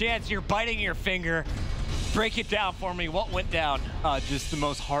 lead. Chance, you're biting your finger. Break it down for me. What went down? Just the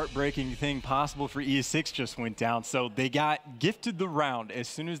most heartbreaking thing possible for E6 just went down. So they got gifted the round as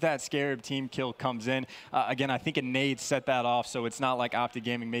soon as that Scarab team kill comes in. Again, I think a nade set that off, so it's not like OpTic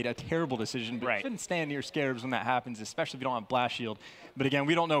Gaming made a terrible decision. But you shouldn't stand near Scarabs when that happens, especially if you don't have Blast Shield. But again,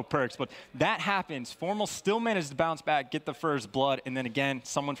 we don't know perks. But that happens. Formal still managed to bounce back, get the first blood, and then again,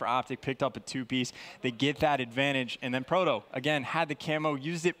 someone for OpTic picked up a 2-piece. They get that advantage. And then Proto, again, had the camo,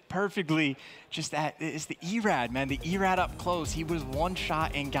 used it perfectly. Just that, it's the E-Rad, man. The E-Rad up close. He was one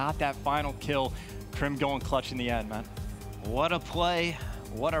shot and got that final kill. Krim going clutch in the end, man. What a play.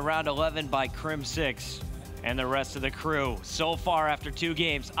 What a round 11 by Krim 6 and the rest of the crew. So far after 2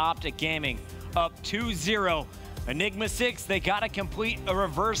 games, OpTic Gaming up 2-0. Enigma6, they got to complete a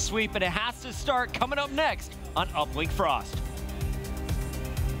reverse sweep, and it has to start coming up next on Uplink Frost.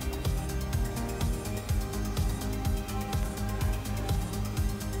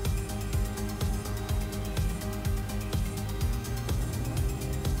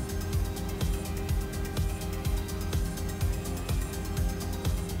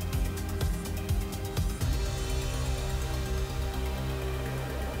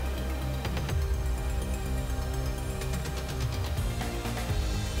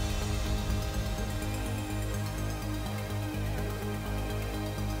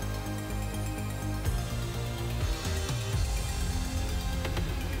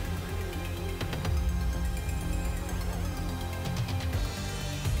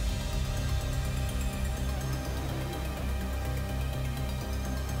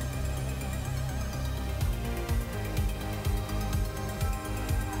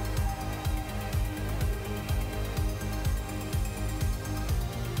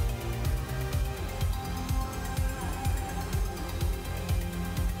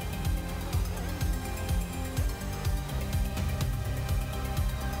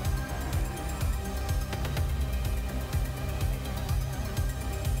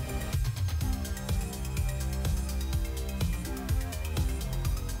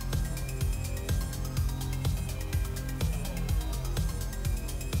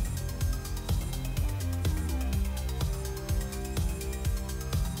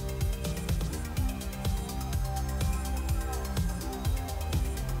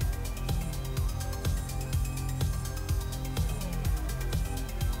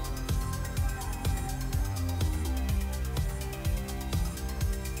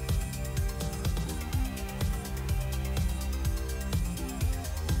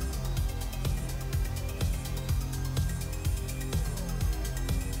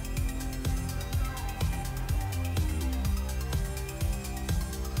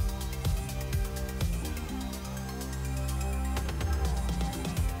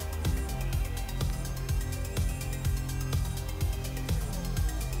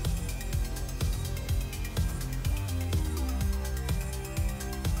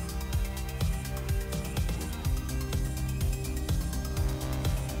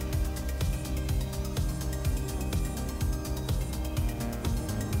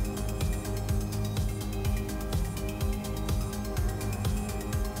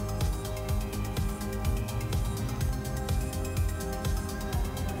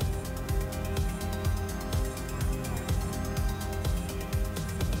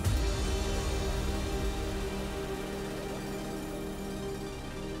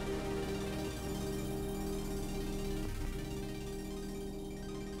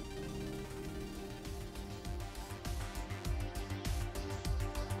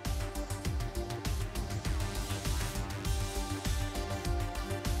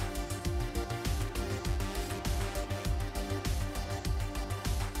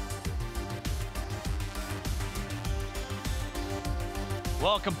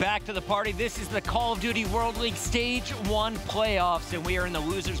 Welcome back to the party. This is the Call of Duty World League Stage 1 playoffs, and we are in the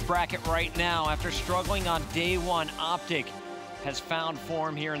losers bracket right now. After struggling on day one, OpTic has found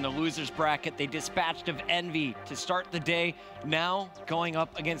form here in the losers bracket. They dispatched of Envy to start the day, now going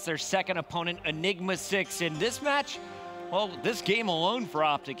up against their second opponent, Enigma6. In this match, well, this game alone for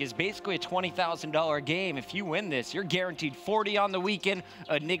OpTic is basically a $20,000 game. If you win this, you're guaranteed 40 on the weekend.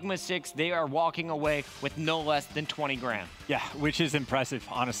 Enigma6, they are walking away with no less than 20 grand. Yeah, which is impressive,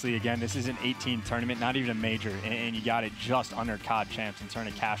 honestly. Again, this is an 18 tournament, not even a major, and you got it just under COD champs and turn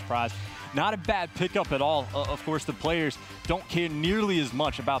a cash prize. Not a bad pickup at all. Of course, the players don't care nearly as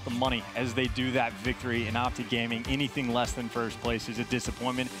much about the money as they do that victory in OpTic Gaming. Anything less than first place is a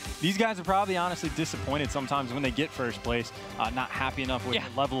disappointment. These guys are probably honestly disappointed sometimes when they get first place, not happy enough with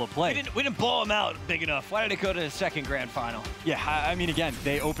the level of play. We didn't blow them out big enough. Why did it go to the second grand final? Yeah, I mean, again,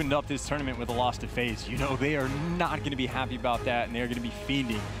 they opened up this tournament with a loss to FaZe. You know, they are not going to be happy about that, and they're going to be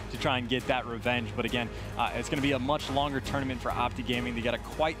fiending to try and get that revenge. But again, it's going to be a much longer tournament for OpTic Gaming. They got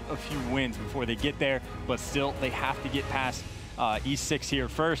quite a few wins before they get there, but still they have to get past E6 here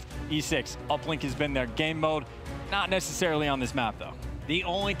first. E6, uplink has been their game mode, not necessarily on this map though. The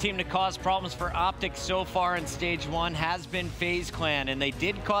only team to cause problems for OpTic so far in stage 1 has been FaZe Clan, and they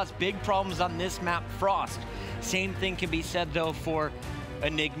did cause big problems on this map, Frost. Same thing can be said though for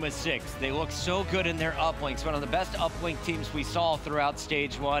Enigma6. They look so good in their uplinks, one of the best uplink teams we saw throughout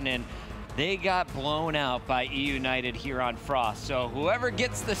stage 1, and they got blown out by E United here on Frost. So whoever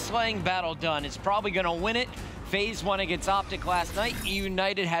gets the slaying battle done is probably going to win it. FaZe won against OpTic last night. E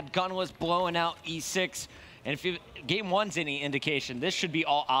United had Gunless blowing out E6. And if game 1's any indication, this should be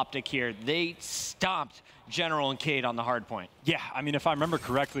all OpTic here. They stomped General and Cade on the hard point. Yeah, I mean, if I remember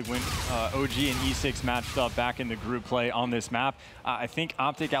correctly, when OG and E6 matched up back in the group play on this map, I think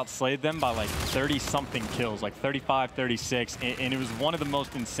OpTic outslayed them by like 30-something kills, like 35, 36, and it was one of the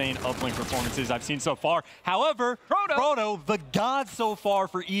most insane uplink performances I've seen so far. However, Proto, the god so far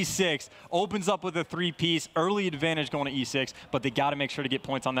for E6, opens up with a 3-piece, early advantage going to E6, but they got to make sure to get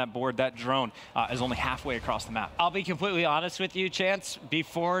points on that board. That drone is only halfway across the map. I'll be completely honest with you, Chance.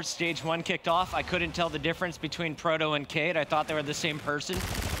 Before stage 1 kicked off, I couldn't tell the difference between Proto and Cade. I thought they were the same person.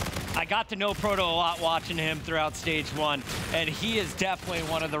 I got to know Proto a lot watching him throughout stage 1, and he is definitely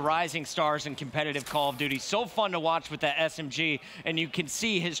one of the rising stars in competitive Call of Duty. So fun to watch with that SMG, and you can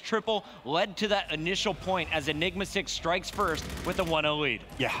see his triple led to that initial point as Enigma6 strikes first with a 1-0 lead.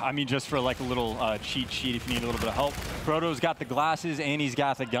 Yeah, I mean, just for like a little cheat sheet if you need a little bit of help. Proto's got the glasses and he's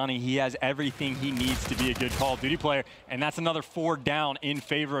got the gunny. He has everything he needs to be a good Call of Duty player, and that's another 4 down in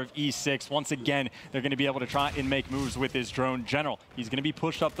favor of E6. Once again, they're going to be able to try and make moves with his drone. General, he's going to be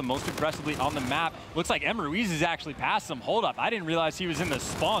pushed up the most aggressively on the map. Looks like Ruiz is actually past him. Hold up, I didn't realize he was in the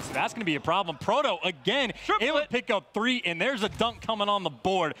spawn, so that's going to be a problem. Proto, again, able to pick up 3, and there's a dunk coming on the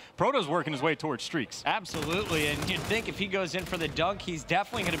board. Proto's working his way towards streaks. Absolutely, and you'd think if he goes in for the dunk, he's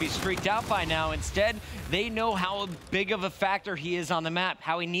definitely going to be streaked out by now. Instead, they know how big of a factor he is on the map,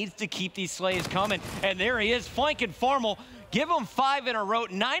 how he needs to keep these slays coming, and there he is, flanking Formal. Give him 5 in a row,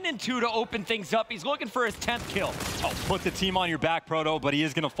 9 and 2 to open things up. He's looking for his 10th kill. Oh, put the team on your back, Proto, but he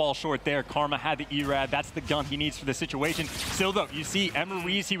is going to fall short there. Karma had the E-Rad. That's the gun he needs for the situation. Still, though, you see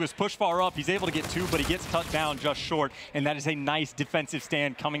Ruiz, he was pushed far up. He's able to get 2, but he gets cut down just short, and that is a nice defensive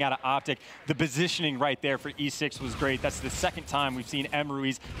stand coming out of OpTic. The positioning right there for E6 was great. That's the second time we've seen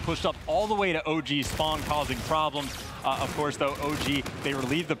Ruiz pushed up all the way to OG spawn, causing problems. Of course, though, OG, they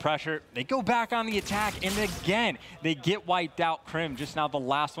relieve the pressure. They go back on the attack, and again, they get wiped out. Krim just now the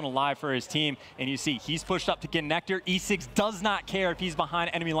last one alive for his team, and you see he's pushed up to get Nectar. E6 does not care if he's behind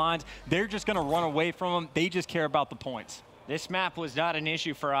enemy lines. They're just going to run away from him. They just care about the points. This map was not an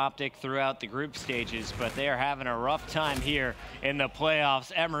issue for OpTic throughout the group stages, but they are having a rough time here in the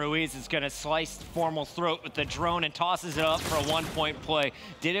playoffs. Ruiz is going to slice Formal's throat with the drone and tosses it up for a 1-point play.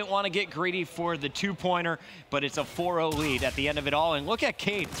 Didn't want to get greedy for the 2-pointer, but it's a 4-0 lead at the end of it all. And look at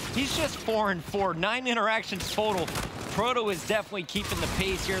Cade. He's just 4 and 4, 9 interactions total. Proto is definitely keeping the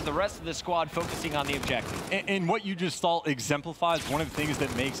pace here. The rest of the squad focusing on the objective. And what you just saw exemplifies one of the things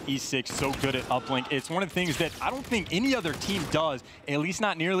that makes E6 so good at uplink. It's one of the things that I don't think any other team does, at least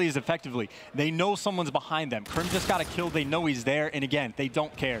not nearly as effectively. They know someone's behind them. Krim just got a kill. They know he's there. And again, they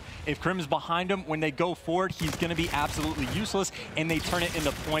don't care. If Krim's behind him, when they go forward, he's going to be absolutely useless, and they turn it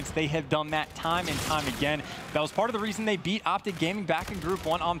into points. They have done that time and time again. That was part of the reason they beat OpTic Gaming back in Group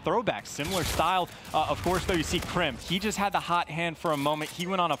 1 on throwbacks. Similar style. Of course, though, you see Krim. He just had the hot hand for a moment. He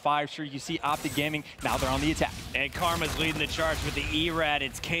went on a 5-streak. You see OpTic Gaming. Now they're on the attack. And Karma's leading the charge with the E-Rad.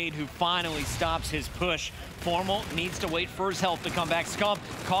 It's Cade who finally stops his push. Formal needs to wait for his health to come back. Scump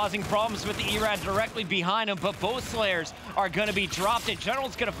causing problems with the E-Rad directly behind him, but both Slayers are going to be dropped, and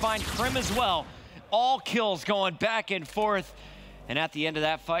General's going to find Krim as well. All kills going back and forth. And at the end of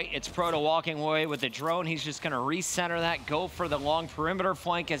that fight, it's Proto walking away with the drone. He's just going to recenter that, go for the long perimeter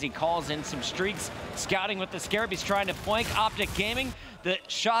flank as he calls in some streaks. Scouting with the Scarab, he's trying to flank OpTic Gaming. The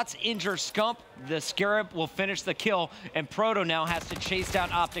shots injure Scump. The Scarab will finish the kill, and Proto now has to chase down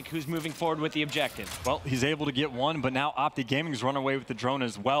OpTic, who's moving forward with the objective. Well, he's able to get one, but now OpTic Gaming's run away with the drone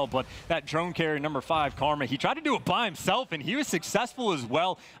as well. But that drone carrier, number 5, Karma, he tried to do it by himself, and he was successful as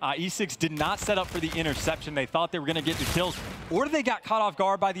well. E6 did not set up for the interception. They thought they were going to get the kills, or they got caught off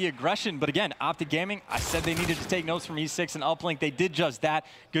guard by the aggression. But again, OpTic Gaming, I said they needed to take notes from E6 and Uplink. They did just that.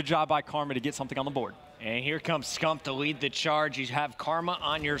 Good job by Karma to get something on the board. And here comes Scump to lead the charge. You have Karma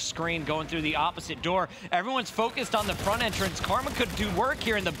on your screen going through the opposite door. Everyone's focused on the front entrance. Karma could do work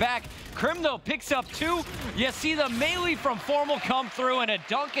here in the back. Krim, though, picks up 2. You see the melee from Formal come through, and a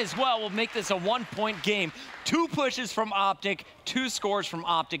dunk as well will make this a 1-point game. 2 pushes from OpTic, 2 scores from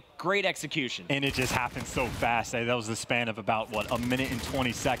OpTic. Great execution. And it just happened so fast. That was the span of about, what, a minute and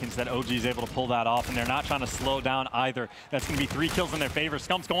 20 seconds that OG is able to pull that off, and they're not trying to slow down either. That's going to be 3 kills in their favor.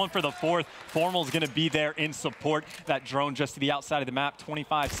 Scump's going for the 4th. Formal's going to be there in support. That drone just to the outside of the map,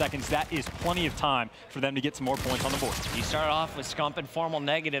 25 seconds. That is plenty of time for them to get some more points on the board. You start off with Scump and Formal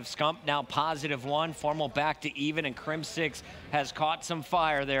negative. Scump now +1. Formal back to even, and Crim6 has caught some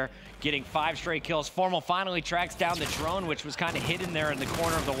fire there, getting 5 straight kills. Formal finally tracks down the drone, which was kind of hidden there in the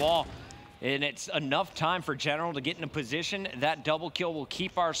corner of the wall. And it's enough time for General to get in a position. That double kill will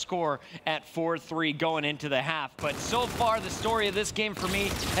keep our score at 4-3 going into the half. But so far, the story of this game for me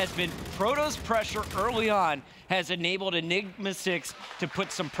has been Proto's pressure early on has enabled Enigma6 to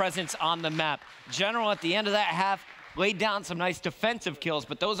put some presence on the map. General, at the end of that half, laid down some nice defensive kills,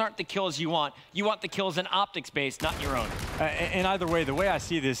 but those aren't the kills you want. You want the kills in OpTic space, not your own. And either way, the way I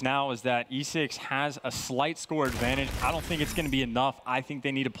see this now is that E6 has a slight score advantage. I don't think it's going to be enough. I think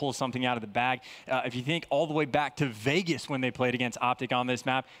they need to pull something out of the bag. If you think all the way back to Vegas when they played against OpTic on this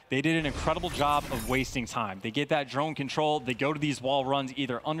map, they did an incredible job of wasting time. They get that drone control. They go to these wall runs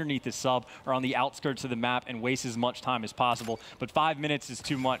either underneath the sub or on the outskirts of the map and waste as much time as possible. But 5 minutes is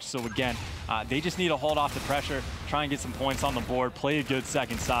too much. So again, they just need to hold off the pressure, try and get some points on the board, play a good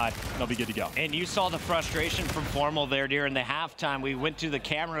second side, and they'll be good to go. And you saw the frustration from Formal there during the halftime. We went to the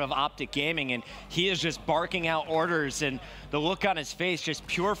camera of OpTic Gaming, and he is just barking out orders, and the look on his face, just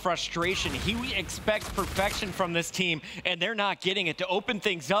pure frustration. He expects perfection from this team, and they're not getting it. To open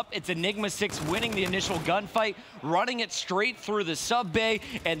things up, it's Enigma6 winning the initial gunfight, running it straight through the sub bay,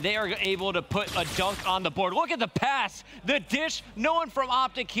 and they are able to put a dunk on the board. Look at the pass, the dish. No one from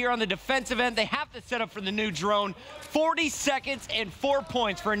OpTic here on the defensive end. They have to set up for the new drone. 40 seconds and 4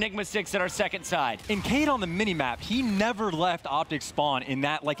 points for Enigma6 at our second side. And Cade on the minimap, he never left OpTic spawn in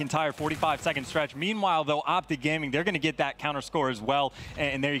that entire 45-second stretch. Meanwhile, though, OpTic Gaming, they're going to get that counter score as well.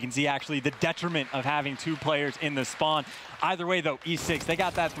 And there you can see actually the detriment of having 2 players in the spawn. Either way, though, E6, they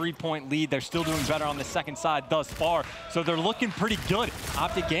got that 3-point lead. They're still doing better on the second side thus far. So they're looking pretty good.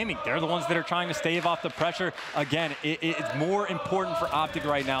 OpTic Gaming, they're the ones that are trying to stave off the pressure. Again, it's more important for OpTic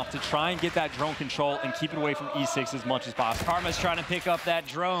right now to try and get that drone control and keep it away from E6 as much as possible. Karma's trying to pick up that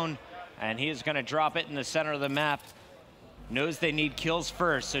drone, and he is going to drop it in the center of the map. Knows they need kills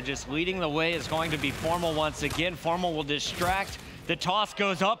first, so just leading the way is going to be Formal once again. Formal will distract. The toss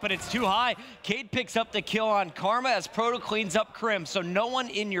goes up, but it's too high. Cade picks up the kill on Karma as Proto cleans up Krim. So no one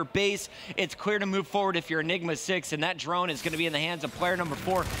in your base. It's clear to move forward if you're Enigma6, and that drone is going to be in the hands of player number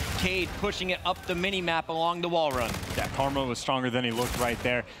 4, Cade, pushing it up the mini-map along the wall run. Yeah, Karma was stronger than he looked right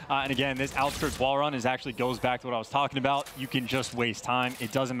there. And again, this outskirts wall run actually goes back to what I was talking about. You can just waste time.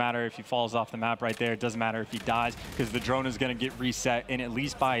 It doesn't matter if he falls off the map right there. It doesn't matter if he dies, because the drone is going to get reset and at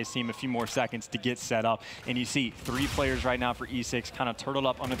least buy his team a few more seconds to get set up. And you see 3 players right now for E6 kind of turtled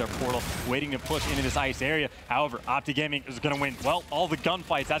up under their portal, waiting to push into this ice area. However, OpTic Gaming is going to win, well, all the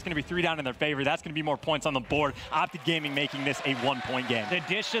gunfights. That's going to be 3 down in their favor. That's going to be more points on the board. OpTic Gaming making this a 1-point game. The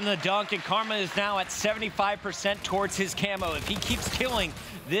dish and the dunk, and Karma is now at 75% towards his camo. If he keeps killing,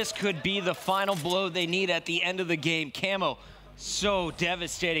 this could be the final blow they need at the end of the game. Camo, so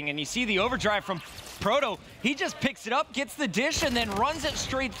devastating. And you see the overdrive from Proto, he just picks it up, gets the dish, and then runs it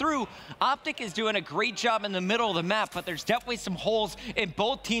straight through. OpTic is doing a great job in the middle of the map, but there's definitely some holes in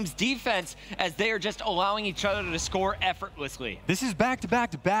both teams' defense as they are just allowing each other to score effortlessly. This is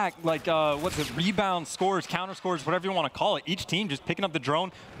back-to-back-to-back, like, what's it, rebound scores, counter scores, whatever you want to call it. Each team just picking up the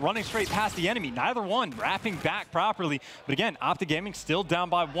drone, running straight past the enemy. Neither one wrapping back properly. But again, OpTic Gaming still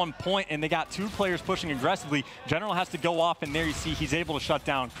down by 1 point, and they got 2 players pushing aggressively. General has to go off, and there you see he's able to shut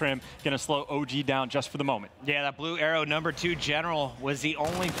down Crim. Going to slow OG down just for the moment. Yeah, that blue arrow, number 2 General, was the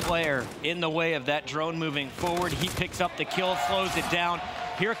only player in the way of that drone moving forward. He picks up the kill, slows it down.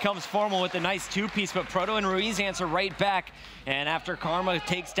 Here comes Formal with a nice 2-piece, but Proto and Ruiz answer right back. And after Karma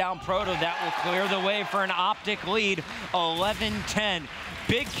takes down Proto, that will clear the way for an OpTic lead, 11-10.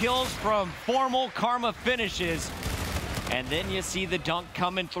 Big kills from Formal, Karma finishes. And then you see the dunk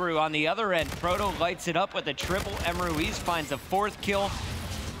coming through. On the other end, Proto lights it up with a triple. Ruiz finds a 4th kill.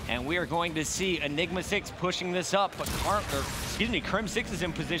 And we are going to see Enigma6 pushing this up, but Crim6 is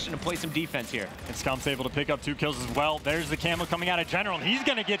in position to play some defense here. And Scump's able to pick up 2 kills as well. There's the camo coming out of General, and he's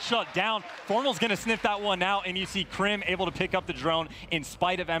going to get shut down. Formal's going to sniff that one out, and you see Crim able to pick up the drone in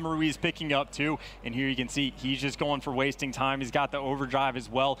spite of Ruiz picking up 2. And here you can see he's just going for wasting time. He's got the overdrive as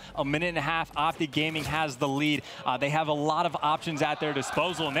well. 1.5 minutes, OpTic Gaming has the lead. They have a lot of options at their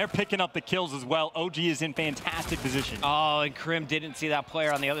disposal, and they're picking up the kills as well. OG is in fantastic position. Oh, and Crim didn't see that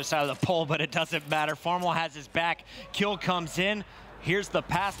player on the other side of the pole, but it doesn't matter. Formal has his back. Kill comes in. Here's the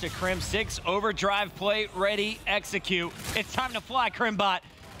pass to Crim6. Overdrive play, ready, execute. It's time to fly, Crimbot.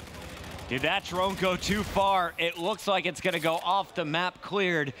 Did that drone go too far? It looks like it's going to go off the map,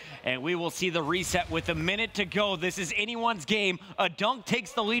 cleared, and we will see the reset with a minute to go. This is anyone's game. A dunk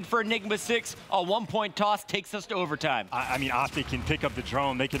takes the lead for Enigma6. A 1-point toss takes us to overtime. I mean, OpTic can pick up the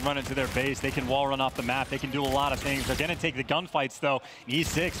drone. They can run into their base. They can wall run off the map. They can do a lot of things. They're going to take the gunfights, though.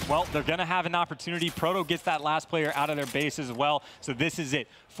 E6, well, they're going to have an opportunity. Proto gets that last player out of their base as well, so this is it.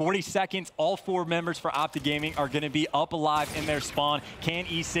 40 seconds. All 4 members for OpTic Gaming are going to be up alive in their spawn. Can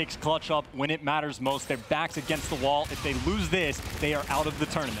E6 clutch up when it matters most? Their back's against the wall. If they lose this, they are out of the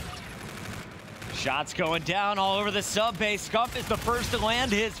tournament. Shots going down all over the sub base. Scump is the first to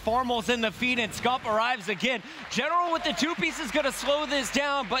land his. Formal's in the feed, and Scump arrives again. General with the 2-piece is going to slow this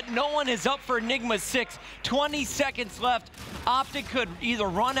down, but no one is up for Enigma6. 20 seconds left. OpTic could either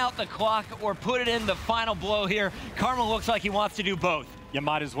run out the clock or put it in the final blow here. Karma looks like he wants to do both. You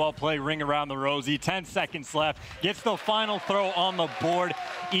might as well play Ring Around the Rosie. 10 seconds left. Gets the final throw on the board.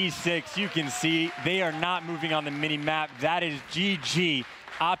 E6, you can see they are not moving on the mini-map. That is GG.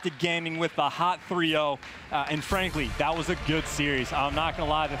 OpTic Gaming with the hot 3-0. And frankly, that was a good series. I'm not going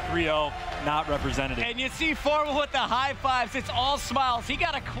to lie, the 3-0, not representative. And you see Formal with the high fives. It's all smiles. He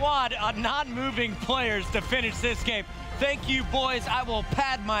got a quad on non-moving players to finish this game. Thank you, boys. I will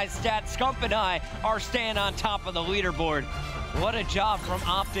pad my stats. Scump and I are staying on top of the leaderboard. What a job from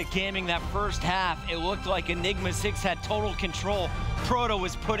OpTic Gaming that first half. It looked like Enigma6 had total control. Proto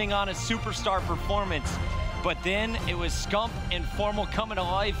was putting on a superstar performance. But then it was Scump and Formal coming to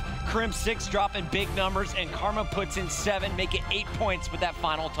life. Crim6 dropping big numbers, and Karma puts in 7, make it 8 points with that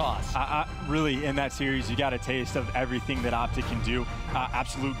final toss. Really, in that series, you got a taste of everything that OpTic can do.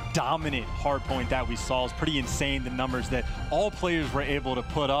 Absolute dominant hardpoint that we saw is pretty insane, the numbers that all players were able to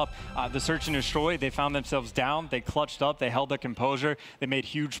put up. The search and destroy, they found themselves down. They clutched up. They held their composure. They made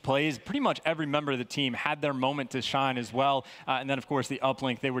huge plays. Pretty much every member of the team had their moment to shine as well. And then, of course, the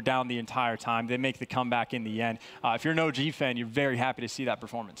uplink, they were down the entire time. They make the comeback in the end. If you're an OG fan, you're very happy to see that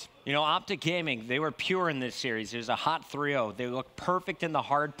performance. You know, OpTic Gaming, they were pure in this series. It was a hot 3-0. They looked perfect in the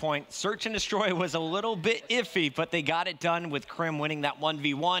hard point. Search and destroy was a little bit iffy, but they got it done with Crim winning that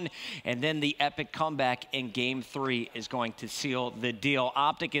 1v1. And then the epic comeback in Game 3 is going to seal the deal.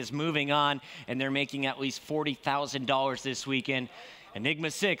 OpTic is moving on, and they're making at least $40,000 this weekend.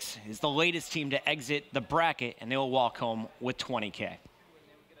 Enigma6 is the latest team to exit the bracket, and they will walk home with $20K.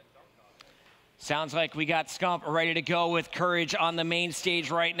 Sounds like we got Scump ready to go with Courage on the main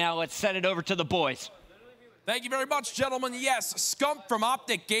stage right now. Let's send it over to the boys. Thank you very much, gentlemen. Yes, Scump from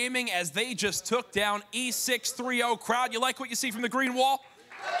OpTic Gaming as they just took down E6 3-0. Crowd, you like what you see from the green wall?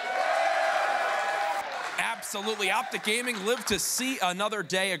 Absolutely. OpTic Gaming lived to see another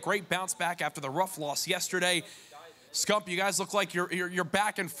day. A great bounce back after the rough loss yesterday. Scump, you guys look like you're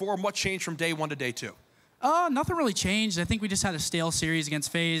back in form. What changed from day 1 to day 2? Nothing really changed. I think we just had a stale series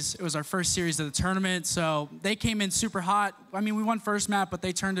against FaZe. It was our first series of the tournament, so they came in super hot. I mean, we won first map, but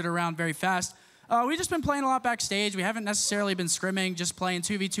they turned it around very fast. We've just been playing a lot backstage. We haven't necessarily been scrimming, just playing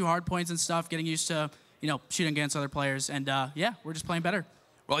 2v2 hard points and stuff, getting used to, you know, shooting against other players. And, yeah, we're just playing better.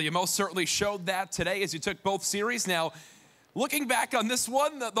 Well, you most certainly showed that today as you took both series. Now, Looking back on this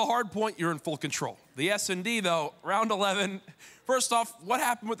one, the hard point, you're in full control. The S&D, though, round 11. First off, what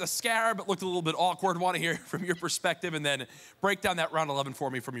happened with the Scarab? It looked a little bit awkward. Want to hear from your perspective, and then break down that round 11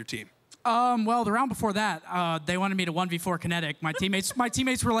 for me from your team. Well, the round before that, they wanted me to 1v4 Kinetic. My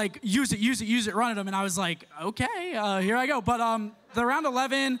teammates were like, use it, run at them, and I was like, okay, here I go. But the round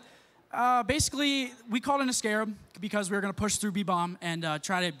 11, basically, we called in a Scarab because we were going to push through B-Bomb and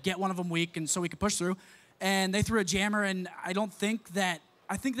try to get one of them weak, and so we could push through. And they threw a jammer, and I think that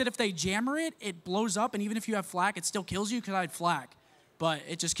if they jammer it, it blows up, and even if you have flak, it still kills you because I had flak. But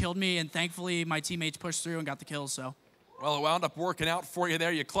it just killed me, and thankfully my teammates pushed through and got the kills, so. Well, it wound up working out for you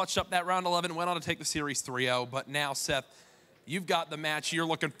there. You clutched up that round 11, went on to take the series 3-0. But now, Seth, you've got the match you're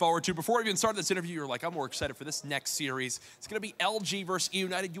looking forward to. Before we even started this interview, you were like, I'm more excited for this next series. It's going to be LG versus E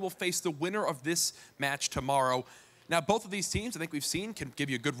United. You will face the winner of this match tomorrow. Now, both of these teams, I think we've seen, can give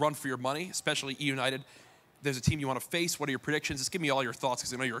you a good run for your money, especially E United. There's a team you want to face. What are your predictions? Just give me all your thoughts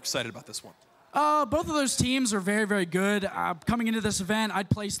because I know you're excited about this one. Both of those teams are very, very good. Coming into this event,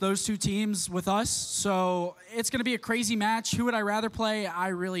 I'd place those two teams with us. So it's going to be a crazy match. Who would I rather play? I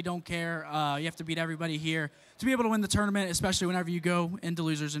really don't care. You have to beat everybody here to be able to win the tournament, especially whenever you go into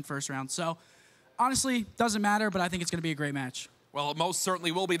losers in first round. So honestly, doesn't matter, but I think it's going to be a great match. Well, it most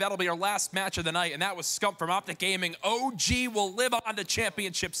certainly will be. That'll be our last match of the night, and that was Scump from OpTic Gaming. OG will live on to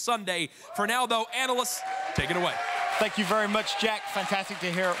Championship Sunday. For now, though, analysts, take it away. Thank you very much, Jack. Fantastic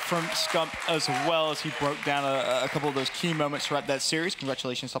to hear from Scump as well as he broke down a couple of those key moments throughout that series.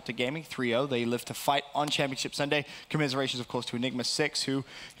 Congratulations to OpTic Gaming, 3-0. They live to fight on Championship Sunday. Commiserations, of course, to Enigma6, who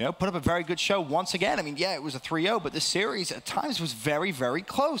put up a very good show once again. I mean, yeah, it was a 3-0, but this series at times was very, very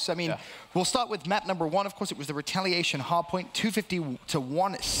close. I mean, we'll start with map number 1. Of course, it was the Retaliation hardpoint, 250 to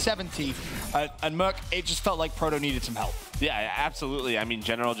 170. And Merc, it just felt like Proto needed some help. Yeah, absolutely. I mean,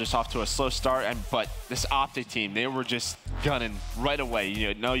 General just off to a slow start, but this OpTic team, they were just gunning right away.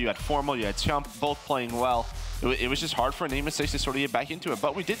 You had Formal, you had Chump, both playing well. It was just hard for Enigma6 to sort of get back into it.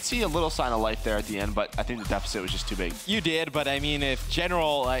 But we did see a little sign of life there at the end, but I think the deficit was just too big. You did, but I mean, if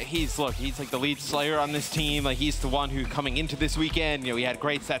General, he's like the lead slayer on this team. Like, he's the one who coming into this weekend, he had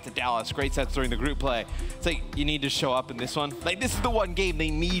great sets at Dallas, great sets during the group play. It's like, you need to show up in this one. Like, this is the one game they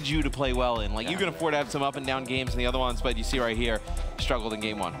need you to play well in. Like, you can afford to have some up and down games in the other ones, but you see right here, struggled in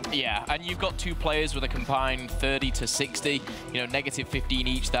game 1. Yeah, and you've got two players with a combined 30 to 60, negative 15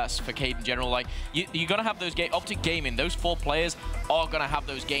 each. That's for Cade in general. Like, you're going to have those games. OpTic Gaming, those 4 players are going to have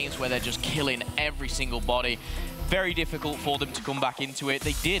those games where they're just killing every single body. Very difficult for them to come back into it.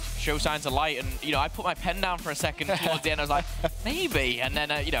 They did show signs of light, and I put my pen down for a second towards the end. I was like, maybe, and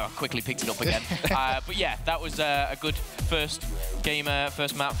then I quickly picked it up again. But yeah, that was a good first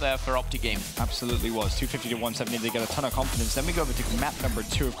map there for OpTic Gaming. Absolutely was. 250 to 170. They got a ton of confidence. Then we go over to map number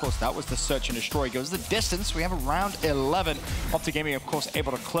 2. Of course, that was the Search and Destroy. Goes the distance. We have a round 11. OpTic Gaming, of course,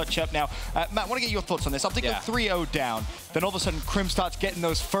 able to clutch up. Now, Matt, I want to get your thoughts on this. OpTic go 3-0 down. Then all of a sudden, Crim starts getting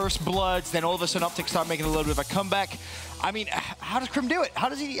those first bloods. Then all of a sudden, OpTic start making a little bit of a comeback. I mean, how does Crim do it? How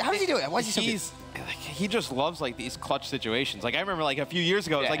does he do it? Why is he so good? He just loves these clutch situations. Like, I remember a few years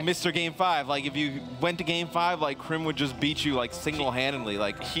ago, it was like Mr. Game 5. Like, if you went to Game 5, Crim would just beat you single-handedly.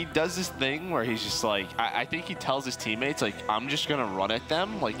 He does this thing where he's just I think he tells his teammates I'm just gonna run at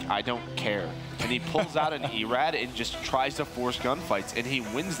them. I don't care. And he pulls out an ERAD and just tries to force gunfights, and he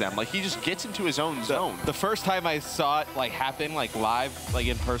wins them. He just gets into his own zone. The first time I saw it happen live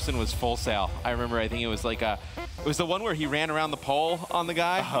in person was Full Sail. I remember, I think it was it was the one where he ran around the pole on the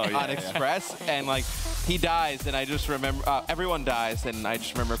guy on Express, and he dies, and I just remember everyone dies, and I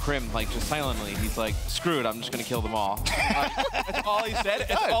just remember Crim just silently. He's like, "Screw it, I'm just gonna kill them all." That's all he said.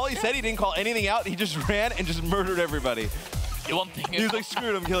 That's all he said. He didn't call anything out. He just ran and just murdered everybody. One thing he was like,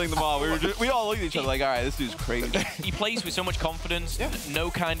 "Screw it, I'm killing them all." We all looked at each other like, "All right, this dude's crazy." He plays with so much confidence. No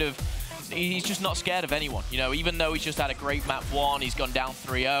kind of. He's just not scared of anyone. Even though he's just had a great map 1, he's gone down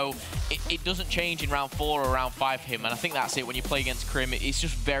 3-0. It doesn't change in round 4 or round 5 for him, and I think that's it. When you play against Crim, it's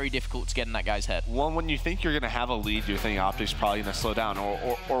just very difficult to get in that guy's head. Well, when you think you're going to have a lead, you think OpTic's probably going to slow down,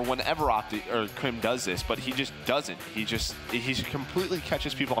 or whenever OpTic or Crim does this, but he just doesn't. He completely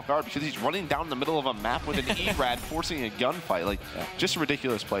catches people off guard because he's running down the middle of a map with an ERAD forcing a gunfight. Just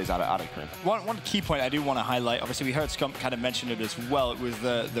ridiculous plays out of Crim. One key point I do want to highlight, obviously we heard Scump kind of mention it as well. It was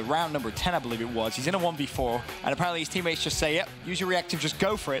the round number 10, I believe it was. He's in a 1v4, and apparently his teammates just say, yep, use your reactive, just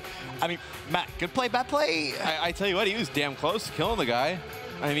go for it. I mean, Matt, good play, bad play? I tell you what, he was damn close to killing the guy.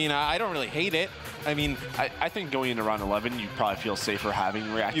 I mean, I don't really hate it. I mean, I think going into round 11, you probably feel safer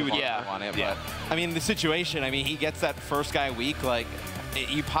having reactive on it. But, I mean, the situation, he gets that first guy weak,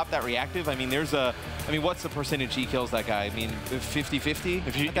 you pop that reactive. I mean, what's the percentage he kills that guy? I mean, 50-50?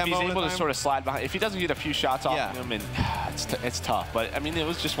 If he's able to sort of slide behind, if he doesn't get a few shots off him, and it's tough. But I mean, it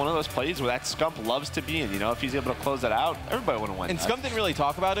was just one of those plays where that Scump loves to be in. You know, if he's able to close that out, everybody would have won. And Scump didn't really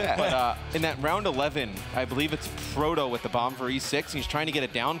talk about it, but in that round 11, I believe it's Proto with the bomb for E6. He's trying to get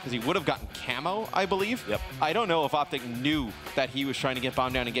it down because he would have gotten camo, I believe. Yep. I don't know if OpTic knew that he was trying to get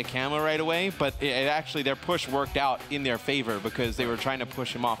bomb down and get camo right away, but it actually, their push worked out in their favor because they were trying to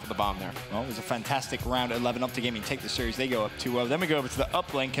push him off with the bomb there. Well, it was a fantastic round 11. OpTic Gaming take the series. They go up 2-0. Then we go over to the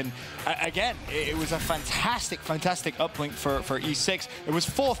uplink, and again, it was a fantastic uplink for E6. It was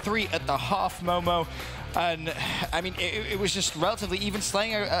 4-3 at the half, Momo. And I mean, it was just relatively even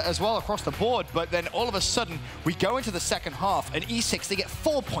slaying as well across the board. But then all of a sudden, we go into the second half, and E6, they get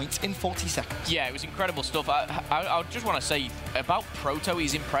 4 points in 40 seconds. Yeah, it was incredible stuff. I just want to say about Proto,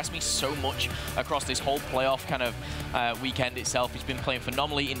 he's impressed me so much across this whole playoff kind of weekend itself. He's been playing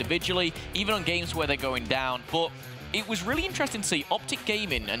phenomenally individually, even on games where they're going down. But it was really interesting to see OpTic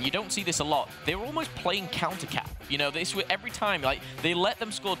Gaming, and you don't see this a lot, they were almost playing counter-cap. You know, this every time, like, they let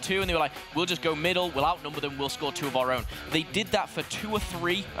them score 2, and they were like, we'll just go middle, we'll outnumber them, we'll score 2 of our own. They did that for 2 or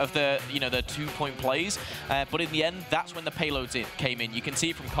 3 of the, you know, the 2-point plays, but in the end, that's when the payloads came in. You can see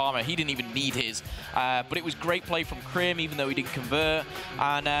it from Karma, he didn't even need his. But it was great play from Krim, even though he didn't convert.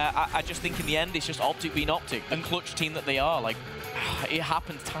 And I just think in the end, it's just OpTic being OpTic, the clutch team that they are. Like, it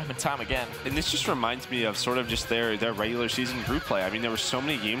happens time and time again. And this just reminds me of sort of just their regular season group play. I mean, there were so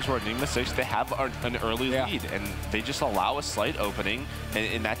many games where Enigma6, they have an early lead, and they just allow a slight opening,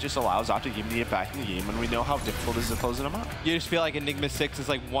 and that just allows OpTic Gaming to get back in the game, and we know how difficult it is to closing them out. You just feel like Enigma6 is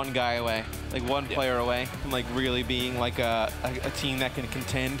like one guy away, like one player away from like really being like a team that can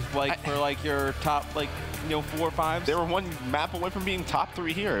contend like for like your top, like, you know, 4 or 5s. They were one map away from being top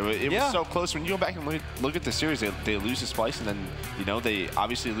 3 here. It was so close. When you go back and look at the series, they lose to Splice, and then, you know, they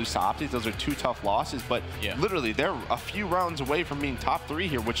obviously lose to OpTic. Those are 2 tough losses, but literally they're a few rounds away from being top 3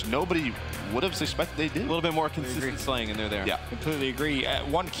 here, which nobody would have suspected they did. A little bit more consistent slaying, and they're there. Yeah, completely agree.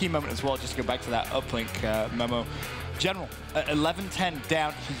 One key moment as well, just to go back to that uplink memo. General, 11-10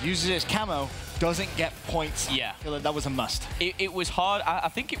 down, he uses his camo, doesn't get points. Yeah. I feel like that was a must. It was hard. I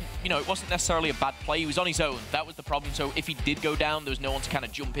think, you know, it wasn't necessarily a bad play. He was on his own. That was the problem. So if he did go down, there was no one to kind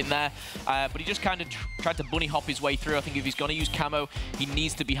of jump in there. But he just kind of tried to bunny hop his way through. I think if he's going to use camo, he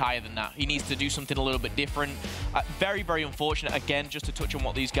needs to be higher than that. He needs to do something a little bit different. Very, very unfortunate. Again, just to touch on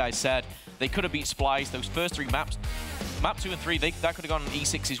what these guys said, they could have beat Splice. Those first 3 maps, map 2 and 3, that could have gone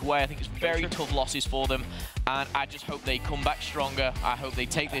E6's way. I think it's very tough losses for them. And I just hope they come back stronger. I hope they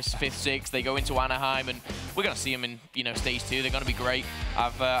take this 5th, 6th. They go into Anaheim, and we're going to see them in, you know, stage 2. They're going to be great.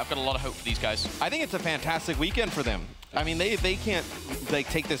 I've got a lot of hope for these guys. I think it's a fantastic weekend for them. I mean, they can't like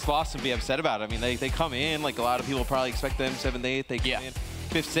take this loss and be upset about it. I mean, they come in, like a lot of people probably expect them 7th, 8th. They come in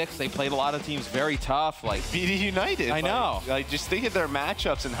 5th, 6th. They played a lot of teams very tough. Like beat United. I know. Like just think of their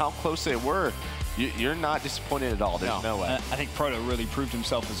matchups and how close they were. You're not disappointed at all. There's no way. I think Proto really proved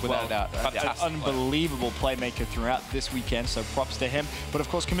himself as well. Without a doubt. An unbelievable playmaker throughout this weekend, so props to him. But of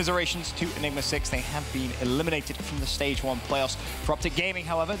course, commiserations to Enigma6. They have been eliminated from the Stage 1 playoffs. For OpTic Gaming,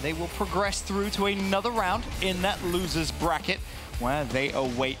 however, they will progress through to another round in that losers bracket, where they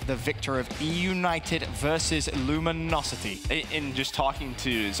await the victor of E United versus Luminosity. And just talking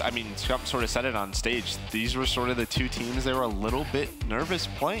to, I mean, Scump sort of said it on stage, these were sort of the 2 teams they were a little bit nervous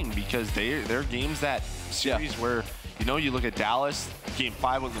playing, because they're games that series where, you know, you look at Dallas, Game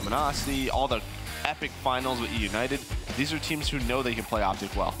 5 with Luminosity, all the epic finals with E United. These are teams who know they can play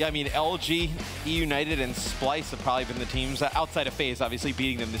OpTic well. Yeah, I mean, LG, E United, and Splice have probably been the teams, outside of FaZe, obviously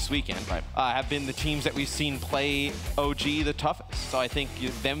beating them this weekend, have been the teams that we've seen play OG the toughest. So I think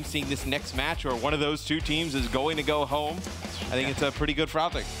them seeing this next match where one of those 2 teams is going to go home, I think it's a pretty good for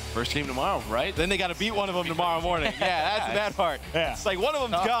OpTic. First game tomorrow, right? Then they got to beat one of them tomorrow morning. Yeah, that's the bad part. Yeah. It's like one of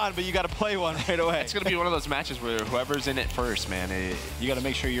them's gone, but you got to play one right away. It's going to be one of those matches where whoever's in it first, man. You got to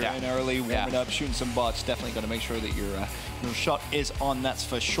make sure you're in early, warming up, shooting some bots. Definitely got to make sure that your shot is on, that's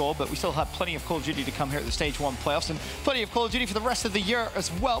for sure. But we still have plenty of Call of Duty to come here at the Stage 1 playoffs, and plenty of Call of Duty for the rest of the year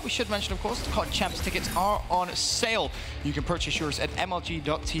as well. We should mention, of course, the COD Champs tickets are on sale. You can purchase yours at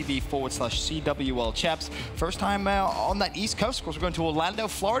mlg.tv/CWL Champs. First time on that East Coast. Of course, we're going to Orlando,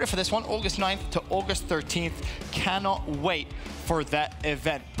 Florida for this one, August 9th to August 13th. Cannot wait for that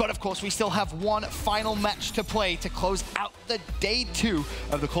event. But of course, we still have one final match to play to close out the day 2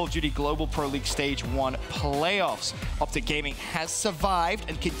 of the Call of Duty Global Pro League Stage 1 playoffs. OpTic Gaming has survived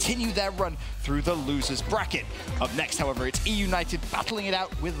and continue their run through the losers bracket. Up next, however, it's E United battling it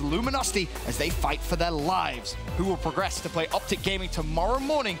out with Luminosity as they fight for their lives, who will progress to play OpTic Gaming tomorrow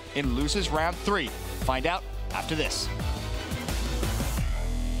morning in losers round 3. Find out after this.